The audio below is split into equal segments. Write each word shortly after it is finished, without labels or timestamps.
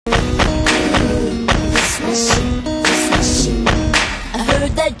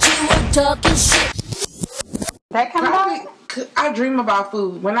talking shit. That kind of I dream about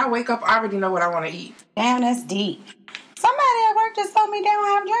food. When I wake up, I already know what I want to eat. Damn, that's deep. Somebody at work just told me they don't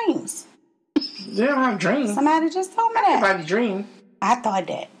have dreams. They don't have dreams. Somebody just told me that. Everybody dream. I thought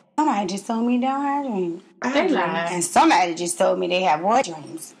that. Somebody just told me they don't have dreams. They lie. And somebody just told me they have what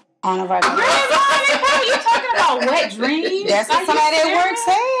dreams on a regular. Really? How you talking about wet dreams? That's what somebody at work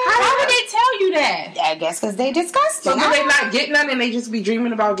said. How would they tell you that? I guess because they discussed it. So do they not get none and they just be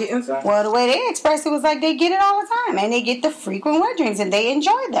dreaming about getting some? Well, the way they expressed it was like they get it all the time. And they get the frequent wet dreams and they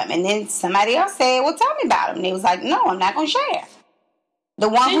enjoy them. And then somebody else said, well, tell me about them. And they was like, no, I'm not going to share. The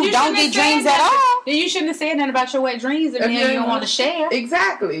one who don't get dreams at all. Then you shouldn't have said nothing about your wet dreams and then you don't want to share.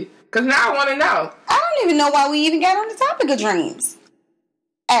 Exactly. Because now I want to know. I don't even know why we even got on the topic of dreams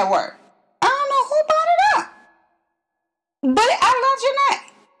at work. I don't know who brought it up. But I love Jeanette.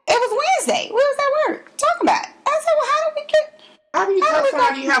 It was Wednesday. We was at work talking about it. I said, well, how do you tell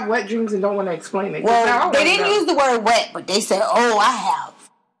somebody you have wet dreams and don't want to explain it? Well, they didn't use the word wet, but they said, oh, I have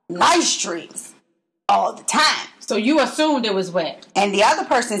nice dreams all the time. So you assumed it was wet. And the other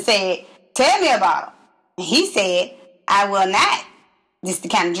person said, tell me about them. And he said, I will not. This is the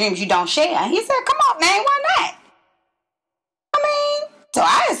kind of dreams you don't share. And he said, come on, man, why not? I mean, so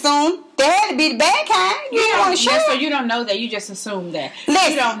I assumed they had to be the bad kind. You didn't want to share. So you don't know that. You just assumed that.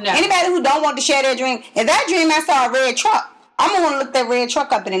 Listen, you don't know. Anybody who don't want to share their dream, if that dream I saw a red truck, I'm going to want to look that red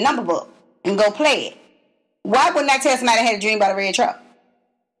truck up in the number book and go play it. Why wouldn't I tell somebody I had a dream about a red truck?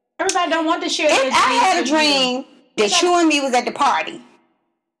 Everybody don't want to share their dreams. If I had a dream that you and me was at the party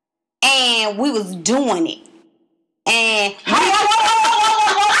and we was doing it and I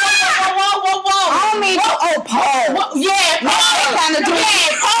don't mean Paul. Yeah, Paul. Kind of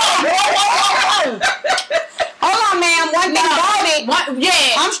Hold on, ma'am. One thing about it.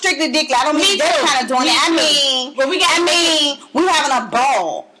 I'm strictly dick. I don't mean that kind of doing it. We having a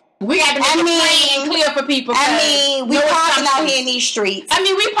ball. We got to make it clear for people. We popping out here in these streets.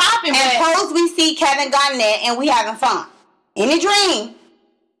 We popping. And suppose we see Kevin Garnett and we having fun. In a dream,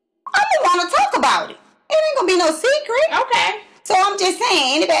 I'm going to want to talk about it. It ain't going to be no secret. Okay. So I'm just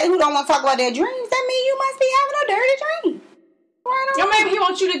saying, anybody who don't want to talk about their dreams, that means you must be having a dirty dream. Maybe he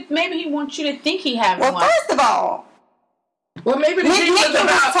wants you to think he having one. Well, first of all, maybe the dream was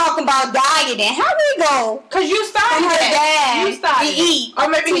about talking about dieting. How we go? Because you started that. You started to eat. Or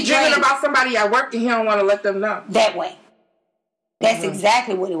maybe he's dreaming about somebody at work and he don't want to let them know. That way. That's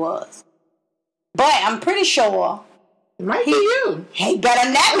exactly what it was. But I'm pretty sure. It might be you. Hey, better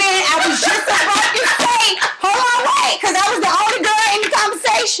than that, man. I was just about to say, hold on, wait, because I was the only girl in the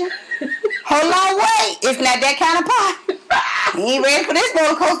conversation. Hold on, wait. It's not that kind of part. He ain't ready for this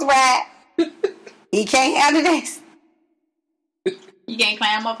roller coaster ride. He can't handle this. You can't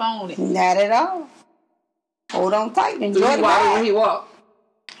climb up on it. Not at all. Hold on tight. Enjoy the ride. When he walk?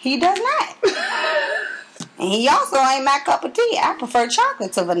 He does not. And he also ain't my cup of tea. I prefer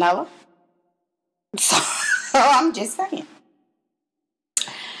chocolate to vanilla. So I'm just saying.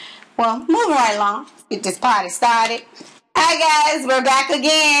 Well, moving right along. Let's get this party started. Hi guys, we're back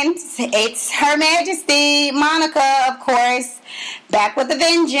again. It's Her Majesty, Monica, of course, back with a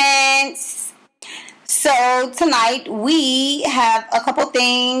vengeance. So tonight we have a couple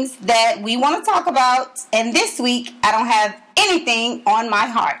things that we want to talk about. And this week I don't have anything on my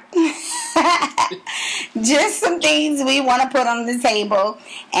heart. Just some things we want to put on the table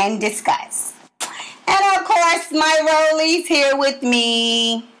and discuss. And of course, my Rolly's here with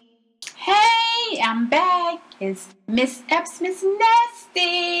me. Hey, I'm back. It's Miss Epps, Miss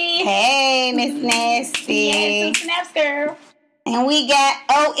Nasty. Hey, Miss Nasty. Yeah, some snaps, girl. And we got,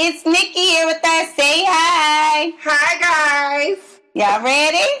 it's Nikki here with us. Say hi. Hi, guys. Y'all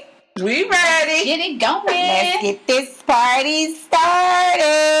ready? We ready. Get it going. Let's get this party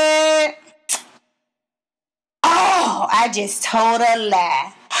started. Oh, I just told a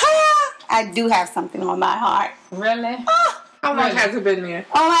lie. I do have something on my heart. Really? How long has it been there?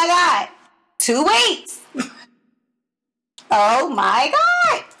 Oh my God. 2 weeks. Oh my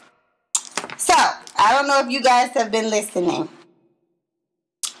God. So, I don't know if you guys have been listening.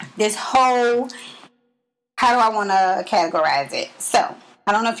 This whole, how do I want to categorize it? So,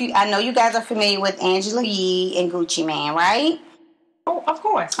 I know you guys are familiar with Angela Yee and Gucci Mane, right? Oh, of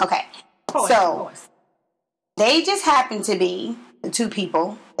course. Okay. Of course. They just happen to be the two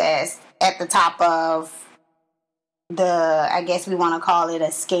people that's at the top of I guess we want to call it a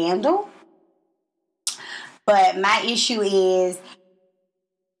scandal. But my issue is,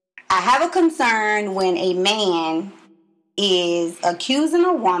 I have a concern when a man is accusing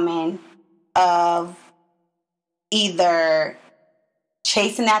a woman of either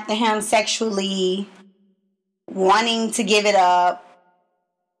chasing after him sexually, wanting to give it up,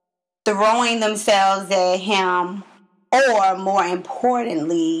 throwing themselves at him, or more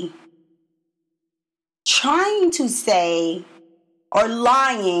importantly, trying to say, or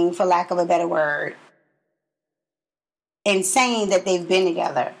lying, for lack of a better word, and saying that they've been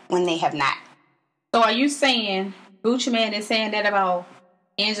together when they have not. So are you saying Gucci Mane is saying that about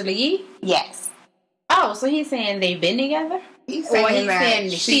Angela Yee? Yes. Oh, so he's saying they've been together? He's saying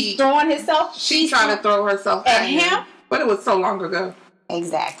that she's throwing herself. She's trying to throw herself at him, but it was so long ago.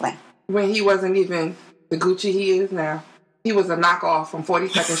 Exactly. When he wasn't even the Gucci he is now. He was a knockoff from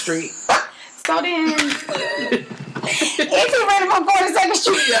 42nd Street. So then, is he ready from 42nd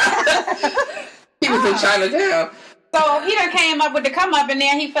Street? Yeah. He was in Chinatown. So he done came up with the come up, and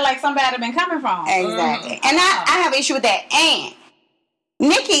then he feel like somebody been coming from. Exactly. And I have an issue with that. And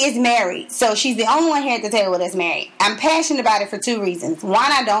Nikki is married, so she's the only one here at the table that's married. I'm passionate about it for two reasons. One,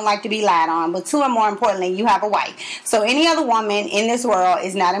 I don't like to be lied on, but two, and more importantly, you have a wife. So any other woman in this world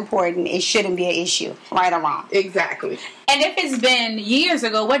is not important. It shouldn't be an issue, right or wrong. Exactly. And if it's been years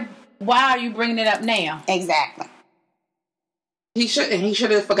ago, why are you bringing it up now? Exactly. He should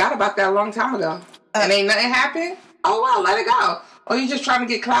have forgot about that a long time ago. And ain't nothing happened? Oh, well, let it go. Or you just trying to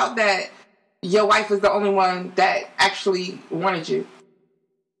get clout that your wife is the only one that actually wanted you.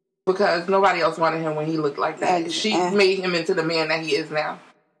 Because nobody else wanted him when he looked like that. She made him into the man that he is now.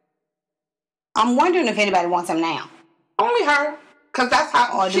 I'm wondering if anybody wants him now. Only her. Because that's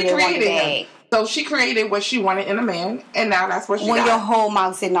how she created him. So she created what she wanted in a man, and now that's what she got. When your whole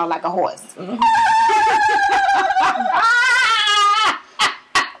mouth sitting out like a horse. Mm-hmm.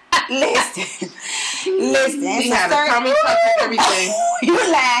 Listen. He had a tummy tuck and everything. You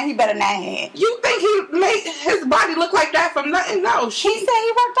lying. He better not have. You think he made his body look like that from nothing? No. He said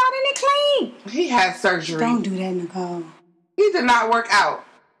he worked out and it clean. He had surgery. Don't do that, Nicole. He did not work out.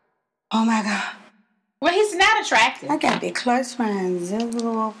 Oh, my God. Well, he's not attractive. I got big close friends. Those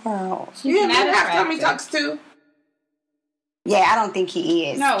little girls. You have tummy tucks, too? Yeah, I don't think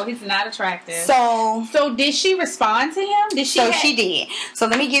he is. No, he's not attractive. So did she respond to him? She did. So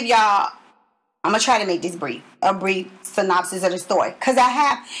let me give y'all, I'm going to try to make this brief. A brief synopsis of the story. Because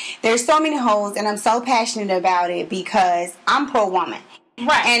there's so many hoes, and I'm so passionate about it because I'm pro-woman.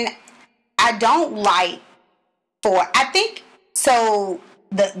 Right. And I don't like I think, so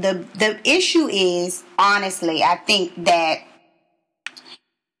the issue is, honestly, I think that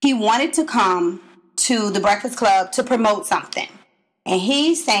he wanted to come to the Breakfast Club to promote something. And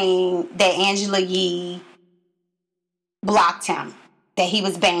he's saying that Angela Yee blocked him, that he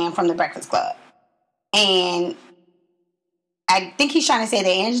was banned from the Breakfast Club. And I think he's trying to say that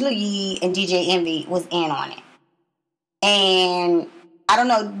Angela Yee and DJ Envy was in on it. And I don't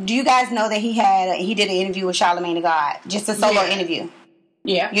know, do you guys know that he did an interview with Charlamagne the God? Just a solo interview.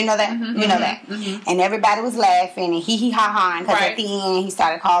 Yeah. You know that? Mm-hmm, you know that. Mm-hmm. And everybody was laughing and hee-hee-ha-ha. Because at the end, he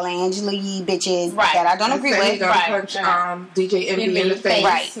started calling Angela Yee bitches that I don't agree with. Punch DJ Envy in the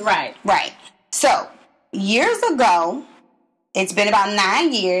face. Right. So, years ago, it's been about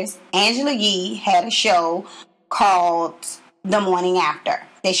 9 years, Angela Yee had a show called The Morning After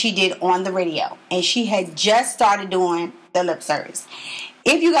that she did on the radio. And she had just started doing the lip service.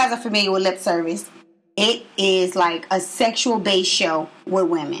 If you guys are familiar with lip service, it is like a sexual-based show with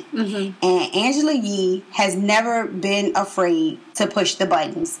women. Mm-hmm. And Angela Yee has never been afraid to push the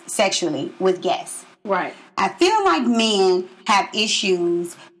buttons sexually with guests. Right. I feel like men have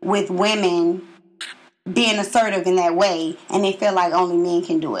issues with women being assertive in that way, and they feel like only men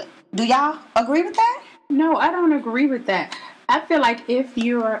can do it. Do y'all agree with that? No, I don't agree with that. I feel like if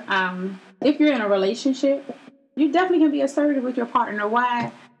you're in a relationship, you definitely can be assertive with your partner.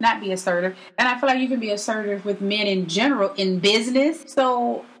 Why not be assertive? And I feel like you can be assertive with men in general in business.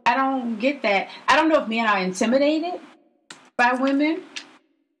 So I don't get that. I don't know if men are intimidated by women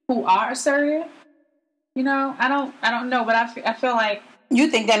who are assertive. You know, I don't know, but I feel like. You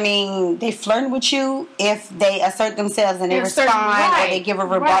think that mean they flirting with you if they assert themselves and they respond or they give a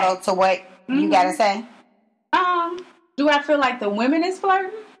rebuttal to what you gotta say? Do I feel like the women is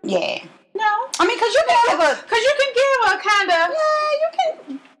flirting? Yeah. No. I mean, because you can give a kind of.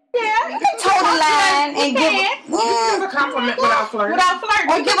 Yeah, you can toe the line and give a compliment without flirting.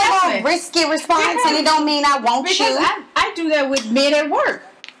 Or give a little risky response, and it don't mean I want you. I do that with men at work.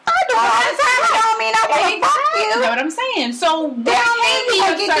 I do it all the time. It don't mean I want to fuck you. You know what I'm saying? So that can be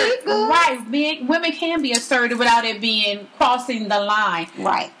assertive. Right. Women can be assertive without it being crossing the line.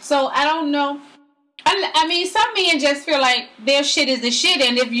 Right. So I don't know. I mean, some men just feel like their shit is the shit,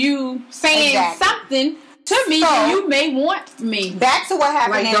 and if you saying something to me, then you may want me. Back to what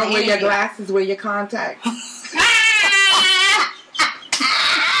happened. Like, don't wear your glasses, wear your contacts.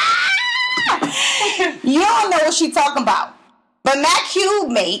 You don't know what she's talking about. But my cube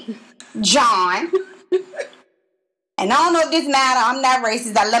mate John. And I don't know if this matter. I'm not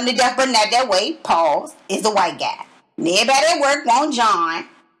racist. I love him to death, but not that way. Pause. Is a white guy. And everybody at work want John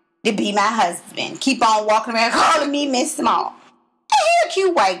to be my husband. Keep on walking around calling me Miss Small. And he's a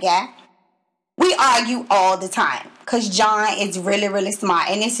cute white guy. We argue all the time. Because John is really, really smart.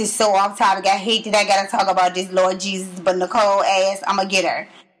 And this is so off topic. I hate that I got to talk about this, Lord Jesus. But Nicole ass, I'm going to get her.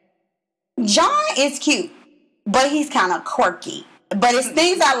 John is cute. But he's kind of quirky. But it's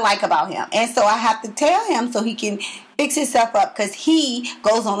things I like about him. And so I have to tell him so he can fix himself up. Because he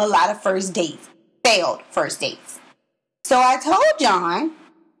goes on a lot of first dates. Failed first dates. So I told John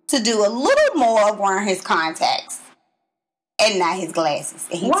to do a little more of wearing his contacts. And not his glasses.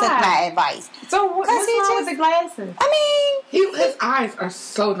 And he took my advice. So what's wrong with the glasses? I mean... His eyes are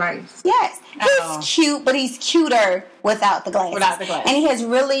so nice. Yes. He's cute, but he's cuter without the glasses. And he has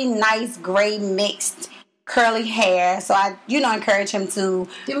really nice gray mixed curly hair. So I, encourage him to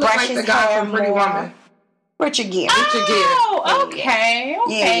brush his hair more. Pretty Woman. Richard Gere. Oh, okay.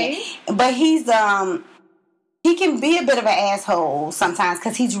 Yeah. But he's... he can be a bit of an asshole sometimes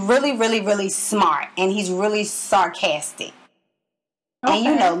because he's really, really, really smart. And he's really sarcastic. Okay. And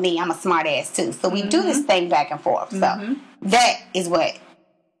you know me, I'm a smart ass too. So we do this thing back and forth. So that is what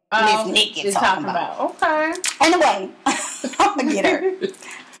Miss Nick is talking about. Okay. Anyway, I'm going to get her.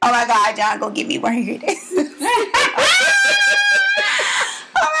 Oh my God, John, go get me one of this. Oh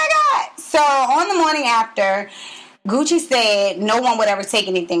my God. So on the morning after, Gucci said no one would ever take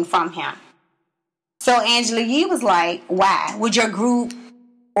anything from him. So Angela Yee was like, why? Would your group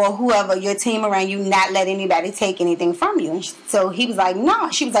or whoever, your team around you, not let anybody take anything from you? And so he was like, no.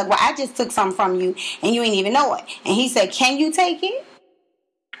 She was like, well, I just took something from you and you ain't even know it. And he said, can you take it?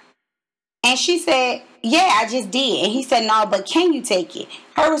 And she said, yeah, I just did. And he said, no, but can you take it?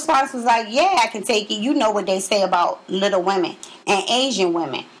 Her response was like, yeah, I can take it. You know what they say about little women and Asian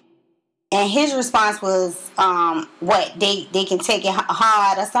women. And his response was, what, they can take it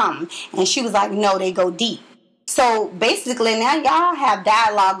hard or something. And she was like, no, they go deep. So basically now y'all have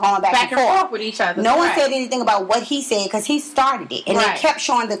dialogue going back and forth with each other. No one said anything about what he said because he started it. And they kept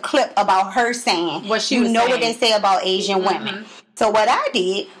showing the clip about her saying, what she was saying. What they say about Asian women. So what I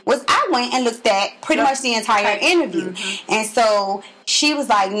did was I went and looked at pretty much the entire interview. And so she was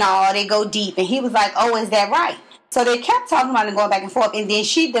like, no, they go deep. And he was like, oh, is that right? So they kept talking about it going back and forth. And then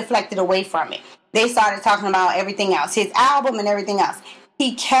she deflected away from it. They started talking about everything else. His album and everything else.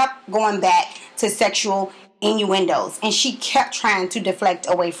 He kept going back to sexual innuendos. And she kept trying to deflect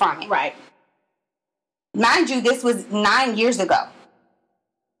away from it. Right. Mind you, this was 9 years ago.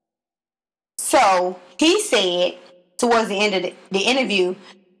 So he said towards the end of the interview,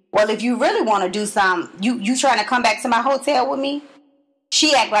 well, if you really want to do something, you trying to come back to my hotel with me?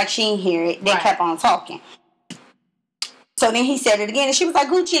 She act like she didn't hear it. They kept on talking. So then he said it again, and she was like,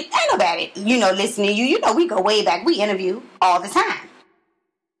 Gucci, ain't nobody, listening to you. You know, we go way back. We interview all the time.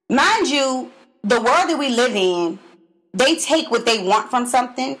 Mind you, the world that we live in, they take what they want from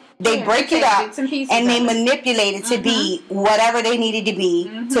something, they break it up, and they manipulate it to be whatever they needed to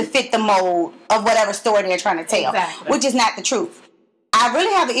be to fit the mold of whatever story they're trying to tell, which is not the truth. I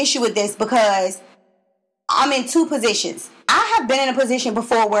really have an issue with this because I'm in two positions. I have been in a position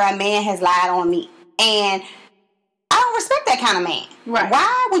before where a man has lied on me, and I don't respect that kind of man. Right.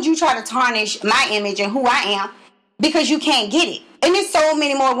 Why would you try to tarnish my image and who I am because you can't get it? And there's so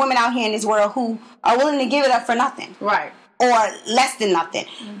many more women out here in this world who are willing to give it up for nothing. Right. Or less than nothing.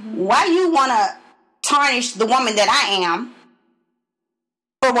 Why you want to tarnish the woman that I am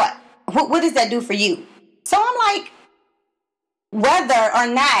for what? What does that do for you? So I'm like, whether or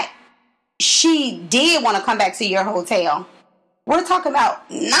not she did want to come back to your hotel, we're talking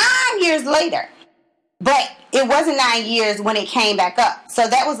about 9 years later. But it wasn't 9 years when it came back up. So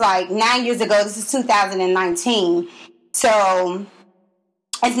that was like 9 years ago. This is 2019. So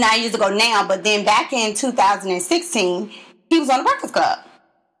it's 9 years ago now. But then back in 2016, he was on the Breakfast Club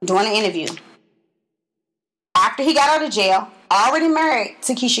doing an interview. After he got out of jail, already married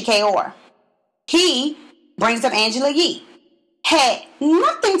to Keisha Kaur, he brings up Angela Yee. Had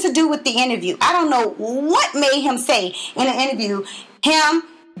nothing to do with the interview. I don't know what made him say in the interview, him,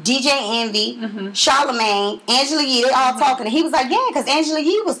 DJ Envy, Charlamagne, Angela Yee, they all talking. And he was like, yeah, because Angela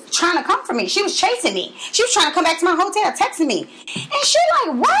Yee was trying to come for me. She was chasing me. She was trying to come back to my hotel, texting me. And she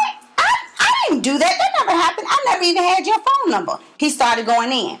like, what? I didn't do that. That never happened. I never even had your phone number. He started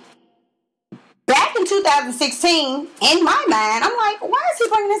going in. Back in 2016, in my mind, I'm like, why is he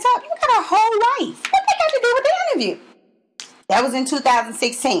bringing this up? You got a whole life. What they got to do with the interview? That was in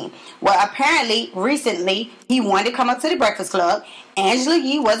 2016. Well, apparently, recently, he wanted to come up to the Breakfast Club. Angela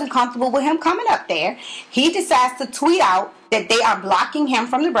Yee wasn't comfortable with him coming up there. He decides to tweet out that they are blocking him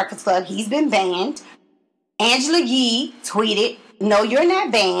from the Breakfast Club. He's been banned. Angela Yee tweeted, "No, you're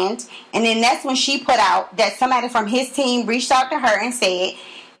not banned." And then that's when she put out that somebody from his team reached out to her and said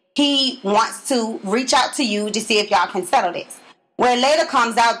he wants to reach out to you to see if y'all can settle this. Well, it later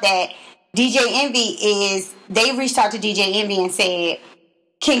comes out that they reached out to DJ Envy and said,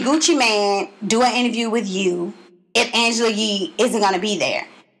 "Can Gucci Mane do an interview with you if Angela Yee isn't going to be there?"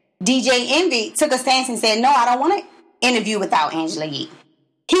 DJ Envy took a stance and said, "No, I don't want to interview without Angela Yee."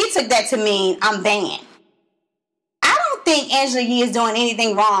 He took that to mean I'm banned. I don't think Angela Yee is doing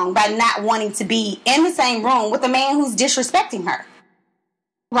anything wrong by not wanting to be in the same room with a man who's disrespecting her.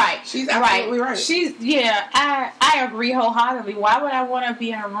 Right. She's absolutely right. I agree wholeheartedly. Why would I want to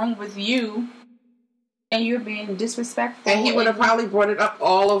be in a room with you and you're being disrespectful? And he would have probably brought it up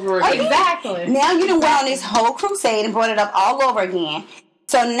all over again. Exactly. Now you done went on this whole crusade and brought it up all over again.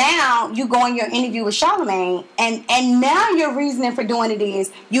 So now you go in your interview with Charlamagne, and now your reasoning for doing it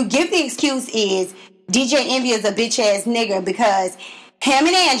is you give the excuse is DJ Envy is a bitch ass nigga because him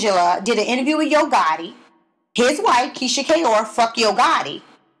and Angela did an interview with Yo Gotti. His wife, Keisha Kaur, fucked Yo Gotti.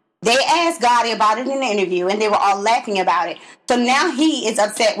 They asked Gotti about it in the interview, and they were all laughing about it. So now he is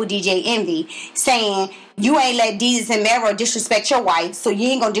upset with DJ Envy, saying, "You ain't let Desus and Mero disrespect your wife, so you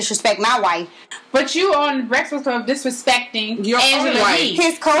ain't gonna disrespect my wife." But you on Breakfast Club disrespecting your Angela Yee,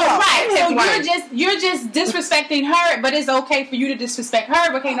 his co-host, right? So you're just disrespecting her, but it's okay for you to disrespect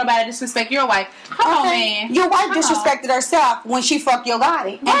her, but can't nobody disrespect your wife. Come on, man. Your wife disrespected herself when she fucked Yo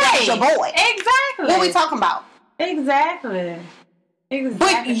Gotti, and that's your boy. Exactly. What we talking about? Exactly.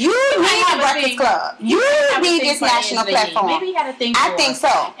 But you need the Breakfast Club. You need this national platform. Maybe he had a thing. I think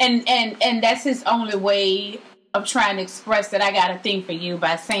so. And that's his only way of trying to express that I got a thing for you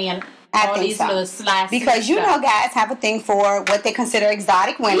by saying all these little slices. Because you know, guys have a thing for what they consider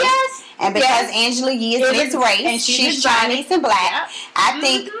exotic women. Yes. And because Angela Yee is mixed race, and she's Chinese and black. I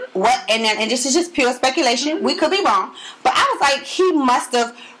think and this is just pure speculation. We could be wrong, but I was like, he must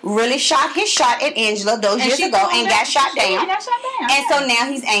have really shot his shot at Angela those years ago and got shot down. And so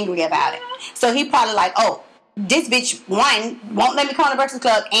now he's angry about it. So he probably like, oh, this bitch won't let me come to the Breakfast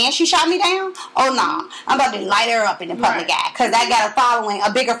Club and she shot me down. Oh no, I'm about to light her up in the public eye because I got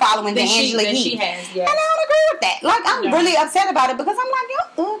a bigger following than Angela Yee. She has, yeah. And I don't agree with that. Like I'm really upset about it because I'm like,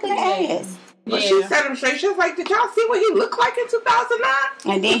 yo, ugly ass. But she set him straight. She was like, "Did y'all see what he looked like in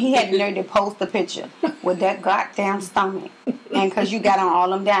 2009?" And then he had the nerve to post a picture with that goddamn stomach, and because you got on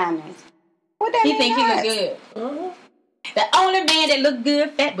all them diamonds. What that? He think he look good. The only man that looked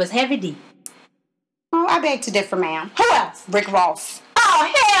good fat was Heavy D. Oh, I beg to differ, ma'am. Who else? Rick Ross. Oh,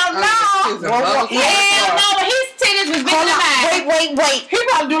 hell no. Hell no, but his titties was bigger than mine. Wait. He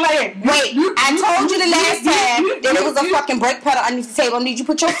probably do like that. Wait, I told you the last time that it was a fucking brake pedal underneath the table. I need you to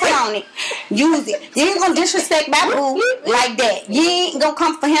put your foot on it. Use it. You ain't gonna disrespect my boo like that. You ain't gonna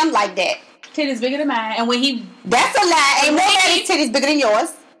come for him like that. Titties bigger than mine. And when he... That's a lie. Ain't nobody's titties bigger than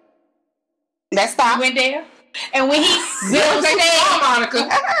yours. Let's stop. Went there. And when he get on stage, Monica.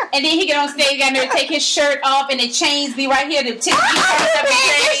 and then he get on stage, got to take his shirt off, and the chains be right here. The titties be covering up the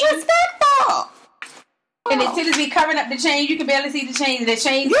chains. Disrespectful. And the titties be covering up the chains. You can barely see the chains. The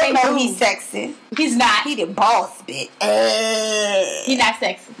chains. You know he's sexy. He's not. He the boss bitch. He's not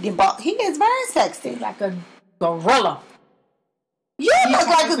sexy. He is very sexy. He's like a gorilla. You look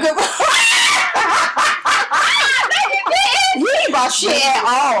like a gorilla. You ain't about shit at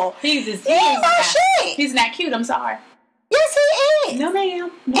all. He's about shit. He's not cute. I'm sorry. Yes, he is. No, ma'am.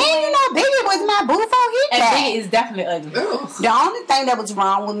 And you know, Biggie was my boo before he and died. Biggie is definitely ugly. The only thing that was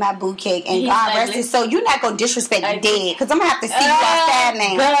wrong with my boo cake, and God rest his soul, you're not gonna disrespect the dead, because I'm gonna have to see cross-eyed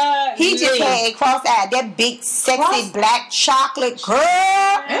now. He just had a cross-eyed, that big, sexy, black chocolate girl.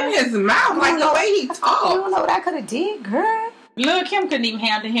 In his mouth, like the way he talks. You don't know what I could have did, girl. Lil' Kim couldn't even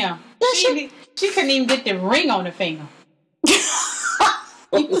handle him. Yeah, she couldn't even get the ring on the finger.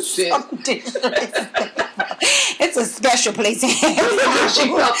 Oh, shit. It's a special place in hell. She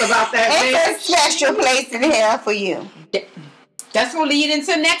felt about that. It's a special place in hell for you. That's gonna lead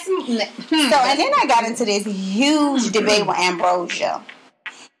into next. So, and then I got into this huge debate with Ambrosia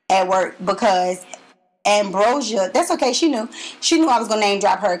at work because Ambrosia, that's okay. She knew I was gonna name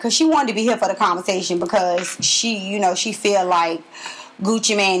drop her because she wanted to be here for the conversation because she feel like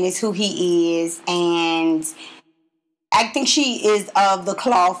Gucci Mane is who he is, and I think she is of the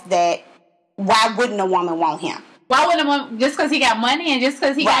cloth that why wouldn't a woman want him? Why wouldn't a woman, just because he got money and just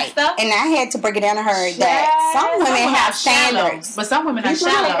because he got stuff? And I had to break it down to her that some women have standards. But some women are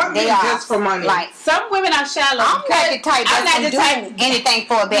shallow. They are just for money. Like, some women are shallow. I'm not the type that's going to do anything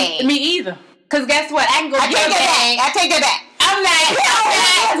for a bag. Me either. Because guess what? I can go get a bag. I take that back. I'm not.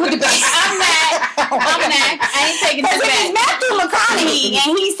 I ain't taking this back. If it's Matthew McConaughey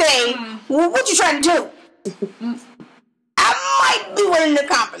and he say, well, what you trying to do? I might be willing to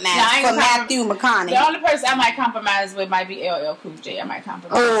compromise for Matthew McConaughey. The only person I might compromise with might be LL Cool J. I might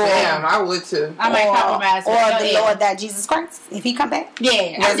compromise. Oh, damn, I would too. I might compromise with or the Lord that Jesus Christ if he come back.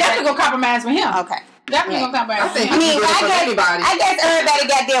 Yeah, I'm definitely gonna compromise with him. Okay, definitely gonna compromise. I guess everybody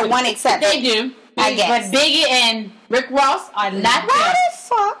got their one exception. They do. I guess, but Biggie and Rick Ross are not. Why the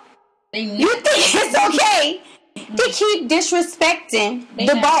fuck? You think it's okay to keep disrespecting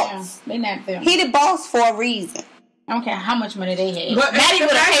the boss? They not them. He the boss for a reason. I don't care how much money they had. But Maddie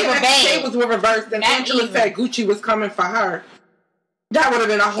would have paper bag. The tables were reversed and Angela said Gucci was coming for her. That would have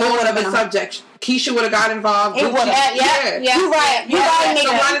been a whole other subject. Keisha would have got involved. It would have. Yeah. You're right. You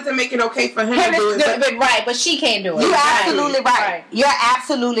wanted to make it okay for him to do it. But she can't do it. You're absolutely right. You're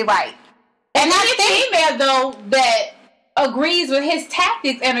absolutely right. And I think female though that agrees with his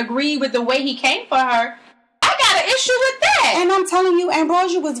tactics and agreed with the way he came for her. I got an issue with that. And I'm telling you,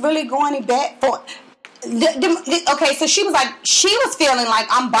 Ambrosia was really going to bat for. Okay, so she was feeling like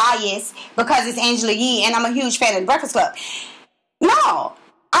I'm biased because it's Angela Yee and I'm a huge fan of the Breakfast Club. No,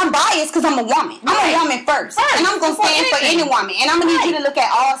 I'm biased because I'm a woman. I'm a woman first. And I'm going to stand for any woman. And I'm going to need you to look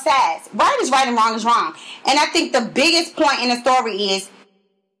at all sides. Right is right and wrong is wrong. And I think the biggest point in the story is,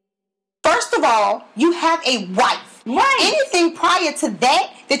 first of all, you have a wife. Right. Anything prior to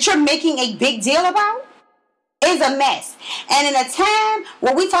that you're making a big deal about is a mess. And in a time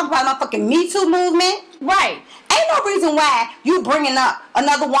where we talk about motherfucking Me Too movement, right, ain't no reason why you bringing up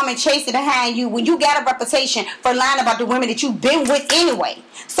another woman chasing behind you when you got a reputation for lying about the women that you've been with anyway.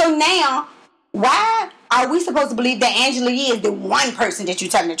 So now, why are we supposed to believe that Angela Yee is the one person that you're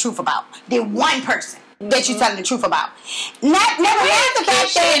telling the truth about? The one person that you're telling the truth about. Never mind the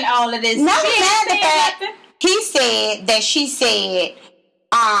fact that all of this. Never mind the fact he said that she said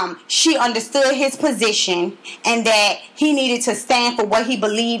she understood his position and that he needed to stand for what he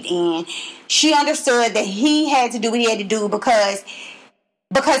believed in. She understood that he had to do what he had to do because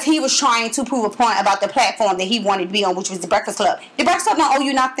he was trying to prove a point about the platform that he wanted to be on, which was the Breakfast Club. The Breakfast Club don't owe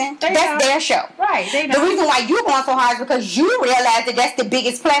you nothing. That's their show. Right. The reason why you're going so hard is because you realize that that's the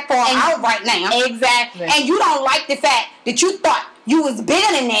biggest platform out right now. Exactly. And you don't like the fact that you thought you was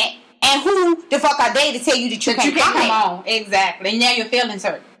bigger than that. And who the fuck are they to tell you that you can't come on? Exactly. And now your feelings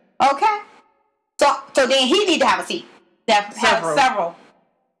hurt. Okay. So then he need to have a seat. Several.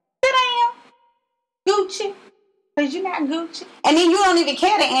 Sit down. Gucci. Because you're not Gucci. And then you don't even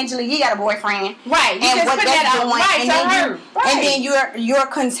care that Angela Yee got a boyfriend. Right. You and what that's doing. Right, and then you're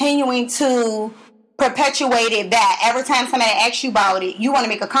continuing to perpetuate it back. Every time somebody asks you about it, you want to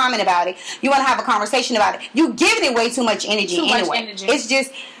make a comment about it. You want to have a conversation about it. You giving it way too much energy anyway. It's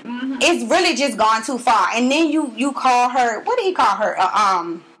just, it's really just gone too far. And then you call her, what did he call her?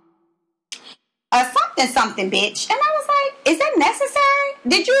 Something bitch. And I was like, is that necessary?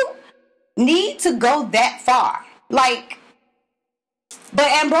 Did you need to go that far? Like, but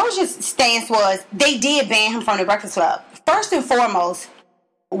Ambrosia's stance was they did ban him from the Breakfast Club. First and foremost,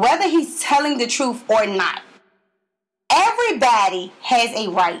 whether he's telling the truth or not, everybody has a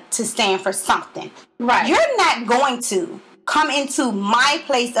right to stand for something. Right. You're not going to come into my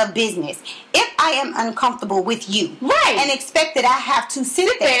place of business if I am uncomfortable with you. Right. And expect that I have to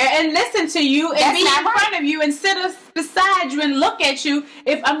sit there and listen to you and be in front of you and sit beside you and look at you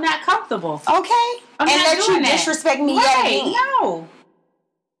if I'm not comfortable. Okay. And let you disrespect me yet again. No.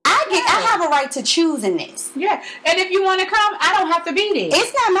 I have a right to choose in this. Yeah. And if you want to come, I don't have to be there.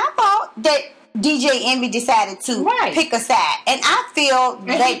 It's not my fault that DJ Envy decided to pick a side. And I feel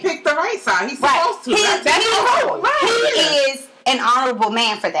that he picked the right side. He's supposed to. He is an honorable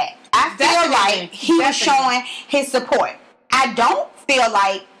man for that. I feel like he was showing his support. I don't feel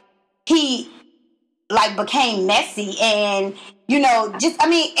like he became messy and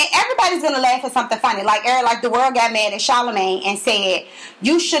everybody's gonna laugh at something funny. Like the world got mad at Charlamagne and said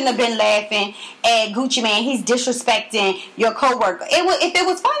you shouldn't have been laughing at Gucci Mane. He's disrespecting your coworker. If it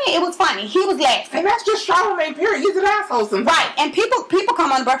was funny, it was funny. He was laughing, and that's just Charlamagne. Period. He's an asshole sometimes. Right? And people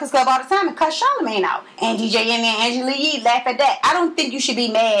come on the Breakfast Club all the time and cut Charlamagne out. And DJ Envy and Angela Yee laugh at that. I don't think you should be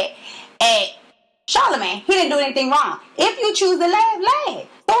mad at Charlamagne. He didn't do anything wrong. If you choose to laugh, laugh.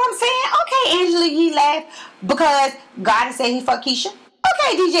 So I'm saying, okay, Angela Yee laughed because God has said he fucked Keisha.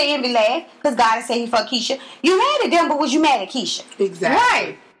 Okay, DJ Envy laughed because God has said he fucked Keisha. You mad at them, but was you mad at Keisha? Exactly.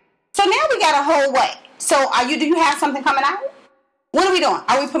 Right. So now we got a whole what? So do you have something coming out? What are we doing?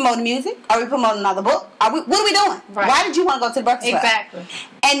 Are we promoting music? Are we promoting another book? What are we doing? Right. Why did you want to go to the Breakfast Club? Exactly.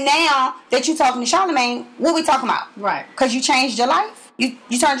 And now that you're talking to Charlamagne, what are we talking about? Right. Because you changed your life? You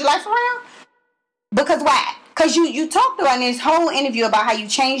turned your life around? Because why? Because you talked about in this whole interview about how you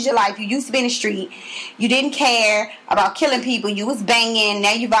changed your life. You used to be in the street. You didn't care about killing people. You was banging.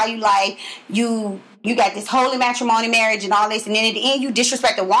 Now you value life. You got this holy matrimony marriage and all this. And then at the end, you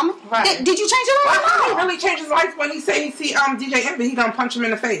disrespect a woman. Right. Did you change your life? Well, he really changed his life when he say he see DJ Envy, he gonna punch him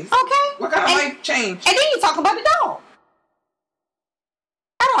in the face. Okay. What kind of life change? And then you talk about the dog.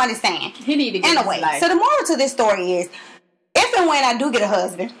 I don't understand. He need to get anyway, his life. So the moral to this story is, if and when I do get a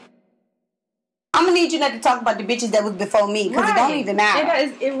husband, I'm going to need you not to talk about the bitches that was before me, because it don't even matter.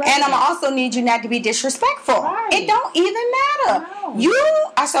 And I'm going to also need you not to be disrespectful. Right. It don't even matter. No. You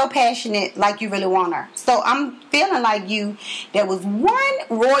are so passionate like you really want her. So I'm feeling like there was one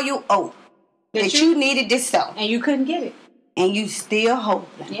royal oath that you needed to sow. And you couldn't get it. And you still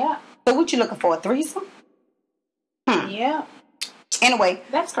hoping. Yeah. So what you looking for, a threesome? Yeah. Anyway.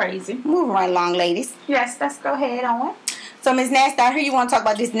 That's crazy. Moving right along, ladies. Yes, let's go ahead on. So, Ms. Nasty, I hear you want to talk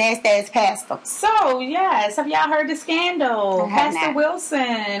about this nasty ass pastor. So, yes, have y'all heard the scandal? Pastor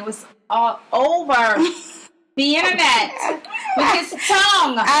Wilson was all over the internet with his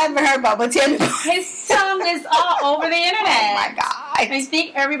tongue. I haven't heard about, but tell me. His tongue is all over the internet. Oh my God! I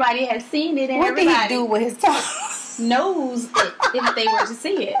think everybody has seen it, and what everybody did he do with his tongue? Knows it if they were to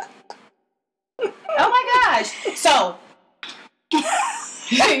see it. Oh my gosh! So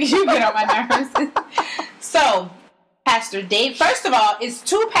you get on my nerves. So. Pastor Dave. First of all, it's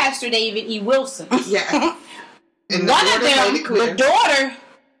two Pastor David E. Wilson. Yeah. And one of them, the daughter,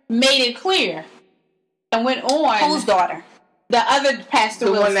 made it clear and went on. Whose daughter? The other Pastor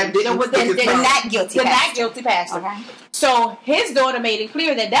the Wilson. One that didn't, the not guilty. The not guilty pastor. Okay. So his daughter made it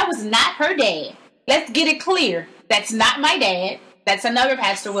clear that was not her dad. Let's get it clear. That's not my dad. That's another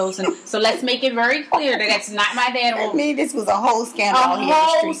Pastor Wilson. So let's make it very clear that that's not my dad. I mean, this was a whole scandal. A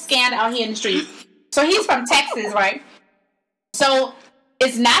whole scandal out here in the street. So he's from Texas, right? So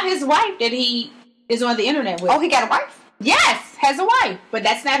it's not his wife that he is on the internet with. Oh, he got a wife? Yes, has a wife. But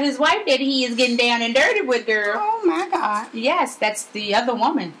that's not his wife that he is getting down and dirty with, girl. Oh, my God. Yes, that's the other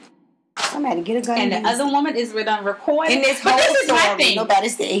woman. Somebody get a gun. And the other woman is recorded. In this but whole this is story, my thing. Nobody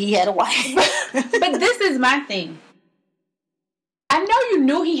said he had a wife. But this is my thing. I know you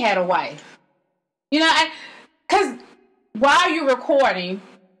knew he had a wife. You know, because while you're recording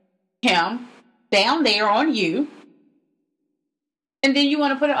him down there on you, and then you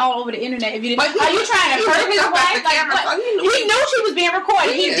want to put it all over the internet. If you didn't, are you trying to hurt his wife? Like, what? He knew she was being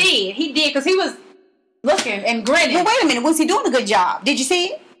recorded. Yeah. He did, because he was looking and grinning. But wait a minute, was he doing a good job? Did you see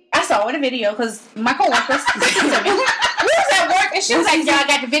it? I saw it in the video because my coworkers sent it to me. We was at work and she was like, "Y'all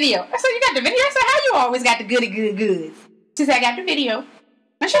got the video." I said, "You got the video?" I said, "How you always got the goody good goods?" She said, "I got the video."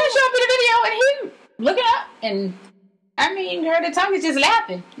 I showed up in the video and he looking up, and I mean, her the tongue is just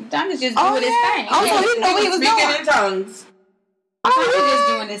laughing. The tongue is just doing his thing. Oh, so he knew what he was speaking doing in tongues. Oh, he's just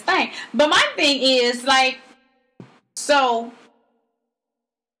doing his thing. But my thing is, like, so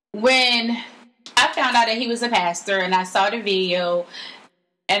when I found out that he was a pastor and I saw the video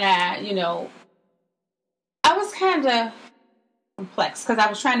and I was kind of complex because I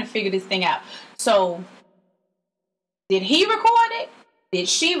was trying to figure this thing out. So did he record it? Did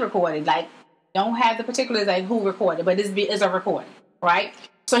she record it? Like, don't have the particulars like who recorded, but this is a recording, right?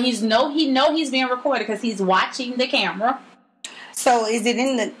 So he know he's being recorded because he's watching the camera. So is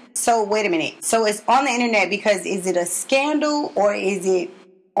it so wait a minute. So it's on the internet because is it a scandal or is it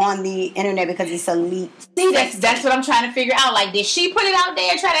on the internet because it's a leak? See, that's what I'm trying to figure out. Like, did she put it out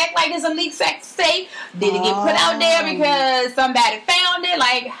there and try to act like it's a leak sex tape? Did it get put out there because somebody found it?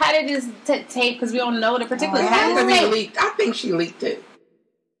 Like, how did this tape, because we don't know the particulars. How did it leaked? I think she leaked it.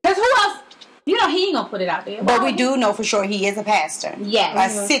 Because who else? He ain't gonna put it out there. But we do know for sure he is a pastor.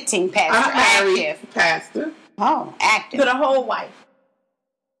 Yes. A sitting pastor. Active pastor. Oh, active. To the whole wife.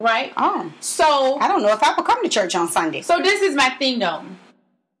 Right? Oh. So I don't know if I will come to church on Sunday. So this is my thing though.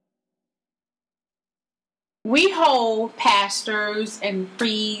 We hold pastors and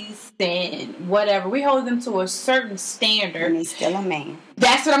priests and whatever. We hold them to a certain standard. And he's still a man.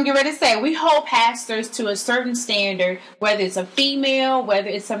 That's what I'm getting ready to say. We hold pastors to a certain standard, whether it's a female, whether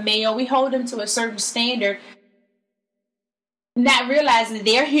it's a male. We hold them to a certain standard, not realizing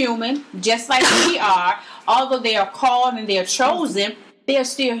they're human, just like we are. Although they are called and they're chosen, they're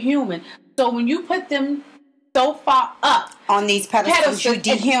still human. So when you put them so far up on these pedestals, you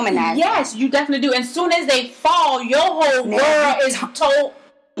dehumanize. Yes, you definitely do. And as soon as they fall, your whole world is told.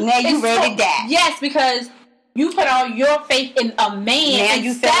 Now you ready to die. Yes, because you put all your faith in a man. Now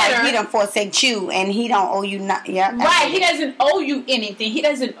you feel like he done forsake you, and he don't owe you nothing. Yeah, right. He doesn't owe you anything. He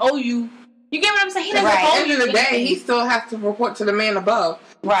doesn't owe you You get what I'm saying? He doesn't Right. At owe the end you of the day, anything. he still has to report to the man above.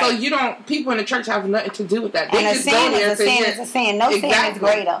 Right. So you don't. People in the church have nothing to do with that. They And a just sin go there is a and say, sin yeah, is a sin. No sin is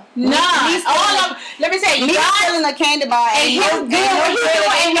greater. None. All of. Let me tell you, Me God stealing a candy bar and ain't him no, doing what he's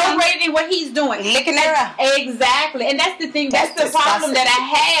doing ain't no greater greater than what he's doing. licking her up. Exactly, and that's the thing. That's That's the problem disgusting. that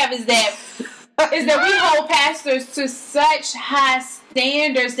I have is that we hold pastors to such high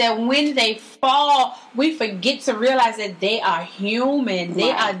standards that when they fall, we forget to realize that they are human. They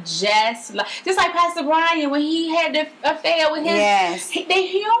Right. are just like Pastor Brian when he had the affair with him. Yes. They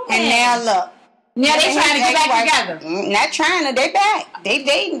human. And now look. Now they trying to get back together. Not trying to. They back. They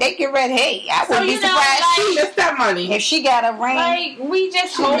dating. They get ready. Hey, I wouldn't be surprised She missed that money. if she got a ring. Like we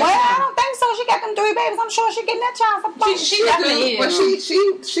just Well, hold I don't think so. She got them 3 babies. I'm sure she getting that child support. She definitely But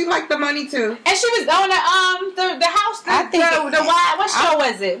is. she liked the money too. And she was on the house. I think What show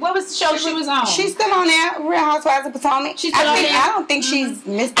was it? What was the show she was on? She's still on there. Real Housewives of Potomac. She's still on there? I don't think she's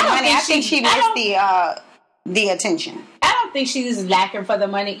missed the I don't money. think I think she- she I missed don't- the attention. I don't think she's lacking for the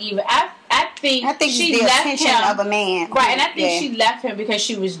money either. I think she she the left attention him, of a man. right? And I think Yeah. she left him because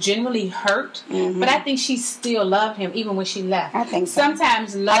she was genuinely hurt. But I think she still loved him even when she left. I think so.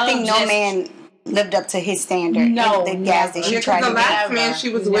 Sometimes love. I think no just, man lived up to his standard. No, the guys that never. she Yeah, tried because to the get. last man she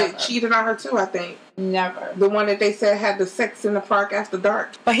was Never. with cheated on her too. I think Never. the one that they said had the sex in the park after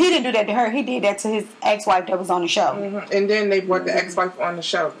dark. But he didn't do that to her. He did that to his ex-wife that was on the show. And then they brought the ex-wife on the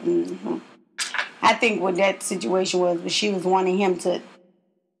show. I think what that situation was she was wanting him to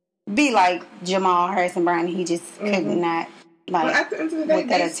be like Jamal Harrison Brown. He just could not. But Like, at the end of the day, with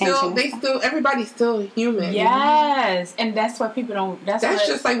that they still, everybody's still human. Yes, and that's what people don't. That's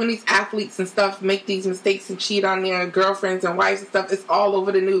Just like when these athletes and stuff make these mistakes and cheat on their girlfriends and wives and stuff. It's all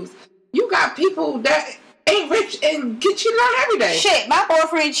over the news. You got people that ain't rich and get cheated on every day. shit, my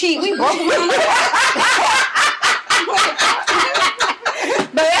boyfriend cheat. We both.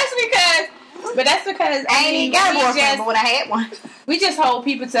 But that's because I ain't even got a we boyfriend, just- but when I had one. We just hold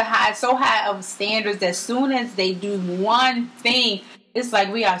people to so high of standards that as soon as they do one thing, it's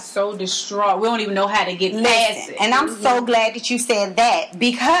like we are so distraught. We don't even know how to get past Listen, it. and I'm so glad that you said that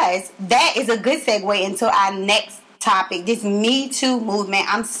because that is a good segue into our next topic, this Me Too movement.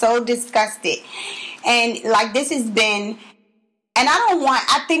 I'm so disgusted. And like this has been, and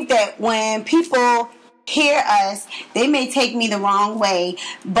I think that when people hear us, they may take me the wrong way,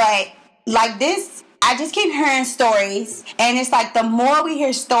 but like this, I just keep hearing stories, and it's like the more we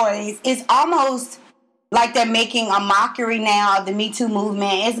hear stories, it's almost like they're making a mockery now of the Me Too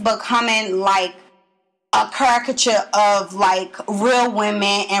movement. It's becoming like a caricature of like real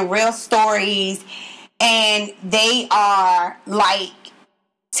women and real stories, and they are like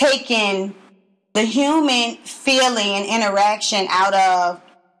taking the human feeling and interaction out of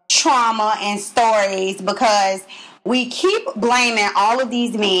trauma and stories because we keep blaming all of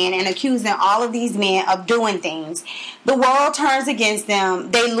these men and accusing all of these men of doing things. The world turns against them.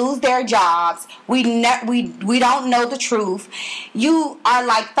 They lose their jobs. We don't know the truth. You are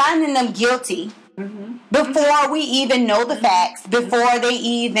like finding them guilty before we even know the facts, before they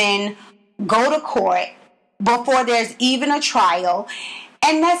even go to court, before there's even a trial.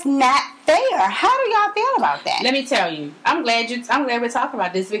 And that's not fair. How do y'all feel about that? Let me tell you, I'm glad we're talking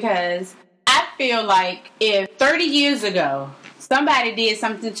about this because I feel like if 30 years ago somebody did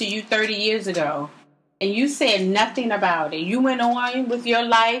something to you 30 years ago and you said nothing about it, you went on with your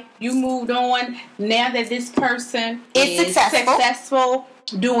life, you moved on. Now that this person is successful,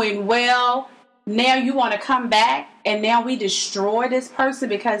 doing well, now you want to come back and now we destroy this person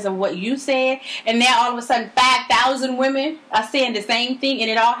because of what you said, and now all of a sudden 5,000 women are saying the same thing and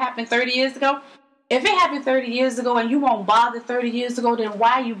it all happened 30 years ago. If it happened 30 years ago and you won't bother 30 years ago, then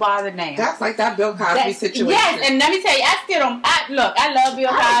why you bother now? That's like that Bill Cosby situation. Yes, and let me tell you, I still don't. I love Bill